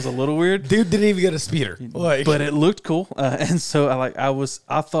think that was a little weird. Dude didn't even get a speeder, but it looked cool. And so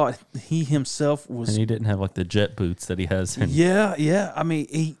I thought he himself was. And he didn't have like the jet boots that he has. Yeah. I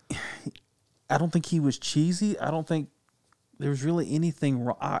mean, I don't think he was cheesy. I don't think there was really anything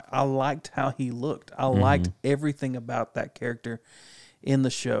wrong. I liked how he looked. I liked everything about that character in the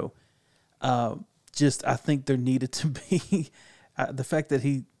show. I think there needed to be the fact that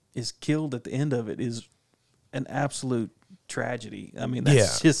he is killed at the end of it is an absolute tragedy. I mean,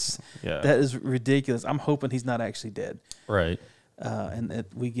 that's that is ridiculous. I'm hoping he's not actually dead. Right. And that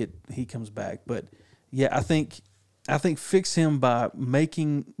he comes back. But yeah, I think fix him by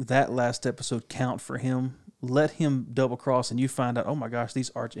making that last episode count for him. Let him double cross and you find out, oh my gosh,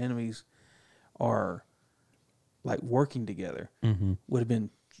 these arch enemies are like working together. Would have been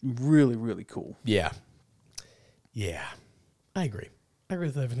really, really cool. Yeah. Yeah. I agree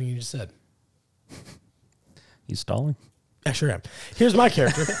with everything you just said. You stalling? I sure am. Here's my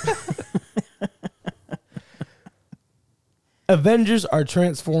character. Avengers are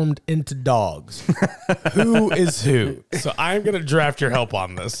transformed into dogs. Who is who? So I'm going to draft your help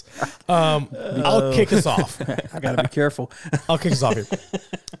on this. I'll kick us off. I got to be careful. I'll kick us off here.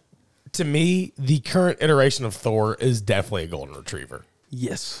 To me, the current iteration of Thor is definitely a golden retriever.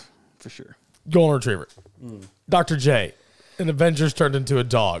 Yes, for sure. Golden retriever. Dr. J, an Avengers turned into a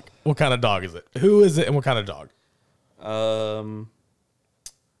dog. What kind of dog is it? Who is it and what kind of dog?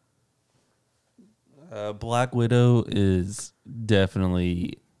 Black Widow is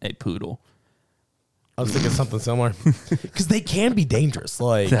definitely a poodle. I was thinking something similar. Because they can be dangerous.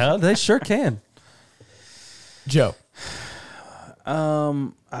 Like yeah, they sure can. Joe.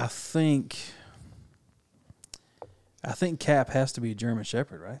 I think Cap has to be a German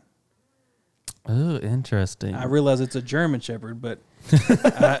Shepherd, right? Oh, interesting. I realize it's a German Shepherd, but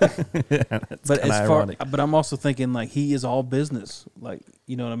but I'm also thinking like he is all business, like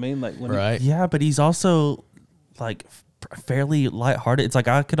you know what I mean, like when yeah, but he's also like fairly lighthearted. It's like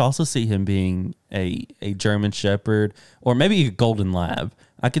I could also see him being a German Shepherd or maybe a Golden Lab.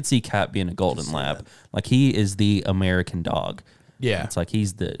 I could see Cap being a Golden Lab. Like he is the American dog. Yeah. It's like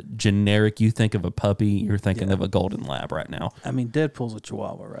he's the generic. You think of a puppy, you're thinking of a Golden Lab right now. I mean, Deadpool's a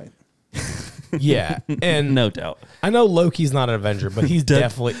Chihuahua, right? Yeah, and no doubt. I know Loki's not an Avenger, but he's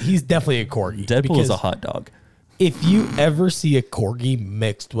definitely a corgi. Deadpool is a hot dog. If you ever see a corgi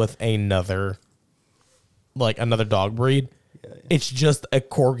mixed with another dog breed, it's just a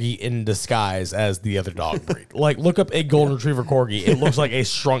corgi in disguise as the other dog breed. Like, look up a golden retriever corgi. It looks like a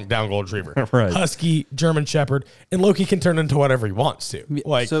shrunk down golden retriever. Right. Husky, German Shepherd, and Loki can turn into whatever he wants to.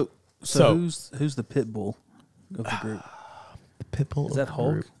 Like, so who's the pit bull of the group? The pit bull is that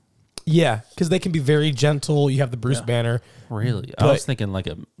Hulk? Group. Yeah, because they can be very gentle. You have the Bruce Banner. Really, I was thinking like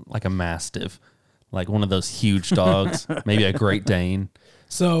a Mastiff, like one of those huge dogs, maybe a Great Dane.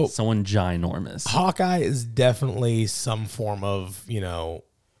 So someone ginormous. Hawkeye is definitely some form of,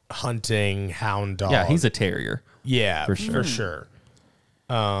 hunting hound dog. Yeah, he's a terrier. Yeah, for sure.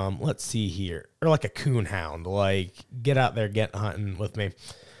 Let's see here. Or like a coon hound. Like, get out there, get hunting with me.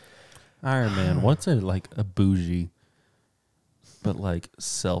 Iron Man. What's a bougie, but like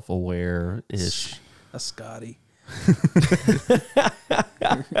self-aware-ish? A Scotty.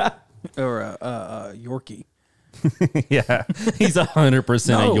 Or a Yorkie. Yeah, he's 100% a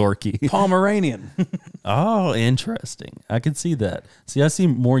Yorkie. Pomeranian. Oh, interesting. I can see that. See, I see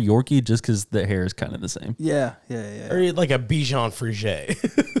more Yorkie just because the hair is kind of the same. Yeah. Or like a Bichon Frise.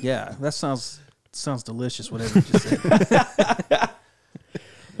 Yeah, that sounds delicious, whatever you just said.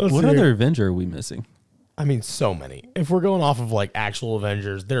 What other Avenger are we missing? I mean, so many. If we're going off of like actual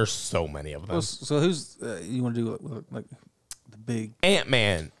Avengers, there's so many of them. Well, so who's, you want to do like the big...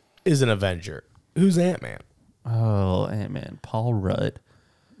 Ant-Man is an Avenger. Who's Ant-Man? Oh, Ant-Man. Paul Rudd.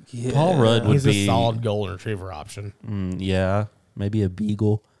 Yeah. Paul Rudd would He's be a solid golden retriever option. Yeah, maybe a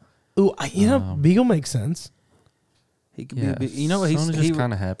Beagle. Ooh, Beagle makes sense. He could Yeah, be a big... You know what? Someone just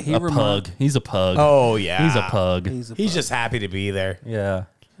kind of happy. he Pug. He's a pug. Oh, yeah. He's a pug. He's just happy to be there. Yeah.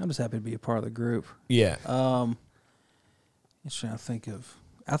 I'm just happy to be a part of the group. Yeah. I'm just trying to think of...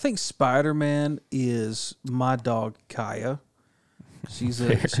 I think Spider-Man is my dog, Kaya. She's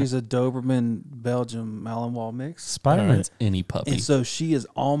a Doberman Belgium Malinois mix. Spider-Man's any puppy. And so she is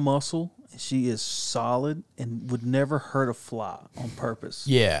all muscle. She is solid and would never hurt a fly on purpose.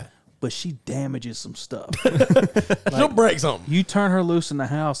 Yeah. But she damages some stuff. She'll break something. You turn her loose in the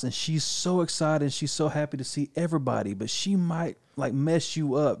house and she's so excited and she's so happy to see everybody, but she might like mess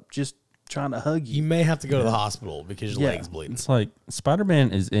you up just trying to hug you. You may have to go to the hospital because your leg's bleeding. It's like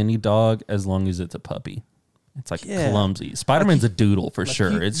Spider-Man is any dog as long as it's a puppy. It's like clumsy. Spider-Man's a doodle for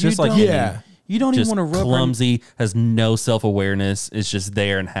sure. It's just like you don't even just want to rub clumsy, has no self-awareness. It's just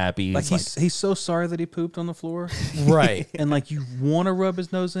there and happy. Like he's so sorry that he pooped on the floor. Right. And like you want to rub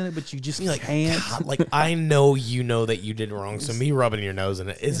his nose in it, but you just can't. God, like I know you know that you did wrong, so me rubbing your nose in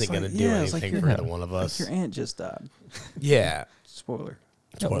it isn't going to do anything for either one of us. Like your aunt just died. Yeah. Spoiler.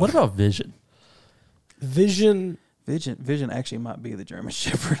 What about Vision? Vision actually might be the German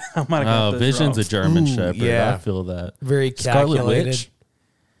Shepherd. I might have got this Vision's wrong. a German Shepherd. yeah. I feel that. very Scarlet calculated. Witch.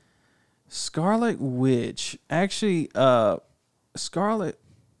 Scarlet Witch. Actually, Scarlet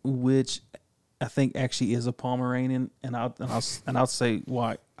Witch, I think actually is a Pomeranian, and I'll say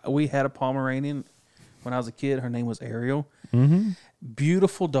why. We had a Pomeranian when I was a kid. Her name was Ariel. Mm-hmm.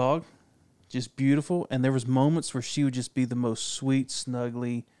 Beautiful dog, just beautiful. And there was moments where she would just be the most sweet,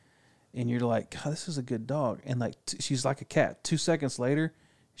 snuggly, and you're like, God, this is a good dog. And like she's like a cat. 2 seconds later,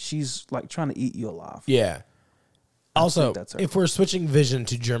 she's like trying to eat you alive. Yeah. Also, that's if we're switching Vision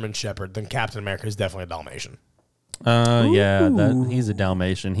to German Shepherd, then Captain America is definitely a Dalmatian. Yeah, he's a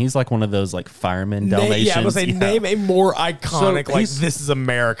Dalmatian. He's like one of those like fireman Dalmatians. Yeah, I was saying name a more iconic like this is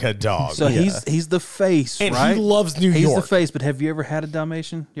America dog. So he's the face, and right? he loves New He's York. the face. But have you ever had a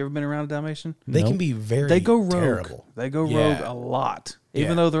Dalmatian? You ever been around a Dalmatian? They can be very They go rogue. terrible. They go rogue a lot.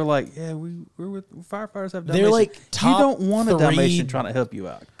 Even though they're like, we're with firefighters have Dalmatians. They're like top you don't want a 3 Dalmatian trying to help you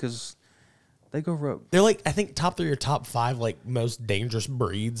out because they go rogue. They're like I think top 3 or top 5 like most dangerous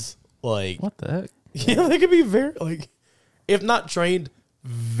breeds. Like What the heck? Yeah, they could be very like if not trained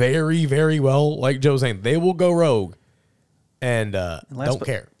very, very well, like Joe was saying, they will go rogue and don't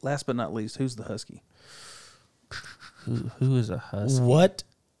care. Last but not least, who's the husky? Who is a husky? What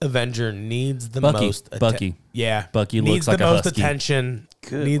Avenger needs the Bucky. most Bucky. Yeah. Bucky needs looks like the a most husky. attention.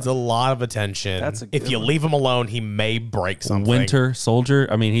 Good needs one. a lot of attention. That's a if good you one. leave him alone, he may break something. Winter Soldier.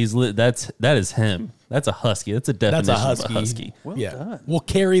 I mean, that is him. That's a husky. That's a definition of a husky. Well yeah. done. Will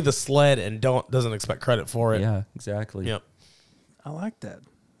carry the sled and doesn't expect credit for it. Yeah, exactly. Yep. I like that.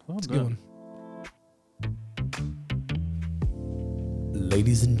 Well It's a done. good one.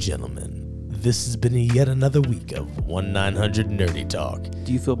 Ladies and gentlemen, this has been yet another week of 1-900 Nerdy Talk.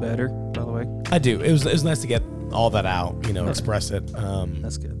 Do you feel better, by the way? I do. It was nice to get all that out, express it.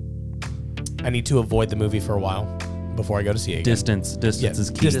 That's good. I need to avoid the movie for a while before I go to see it again. Distance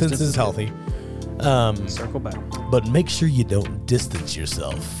is key. Distance is healthy. Circle back. But make sure you don't distance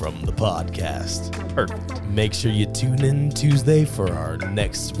yourself from the podcast. Perfect. Make sure you tune in Tuesday for our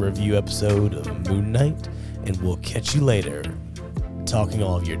next review episode of Moon Knight, and we'll catch you later, talking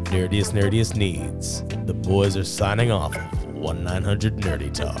all of your nerdiest needs. The boys are signing off of 1-900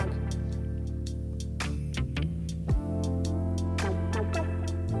 Nerdy Talk.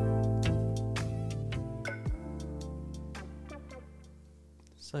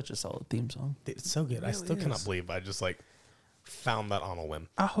 Such a solid theme song. Dude, it's so good. I still cannot believe I just found that on a whim.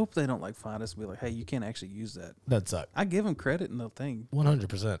 I hope they don't find us and be like, hey, you can't actually use that. That sucked. I give them credit in the thing. 100%.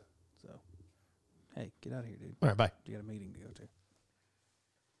 So, hey, get out of here, dude. All right, bye. You got a meeting to go to.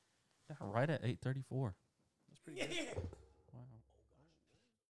 Right at 8:34. That's pretty good.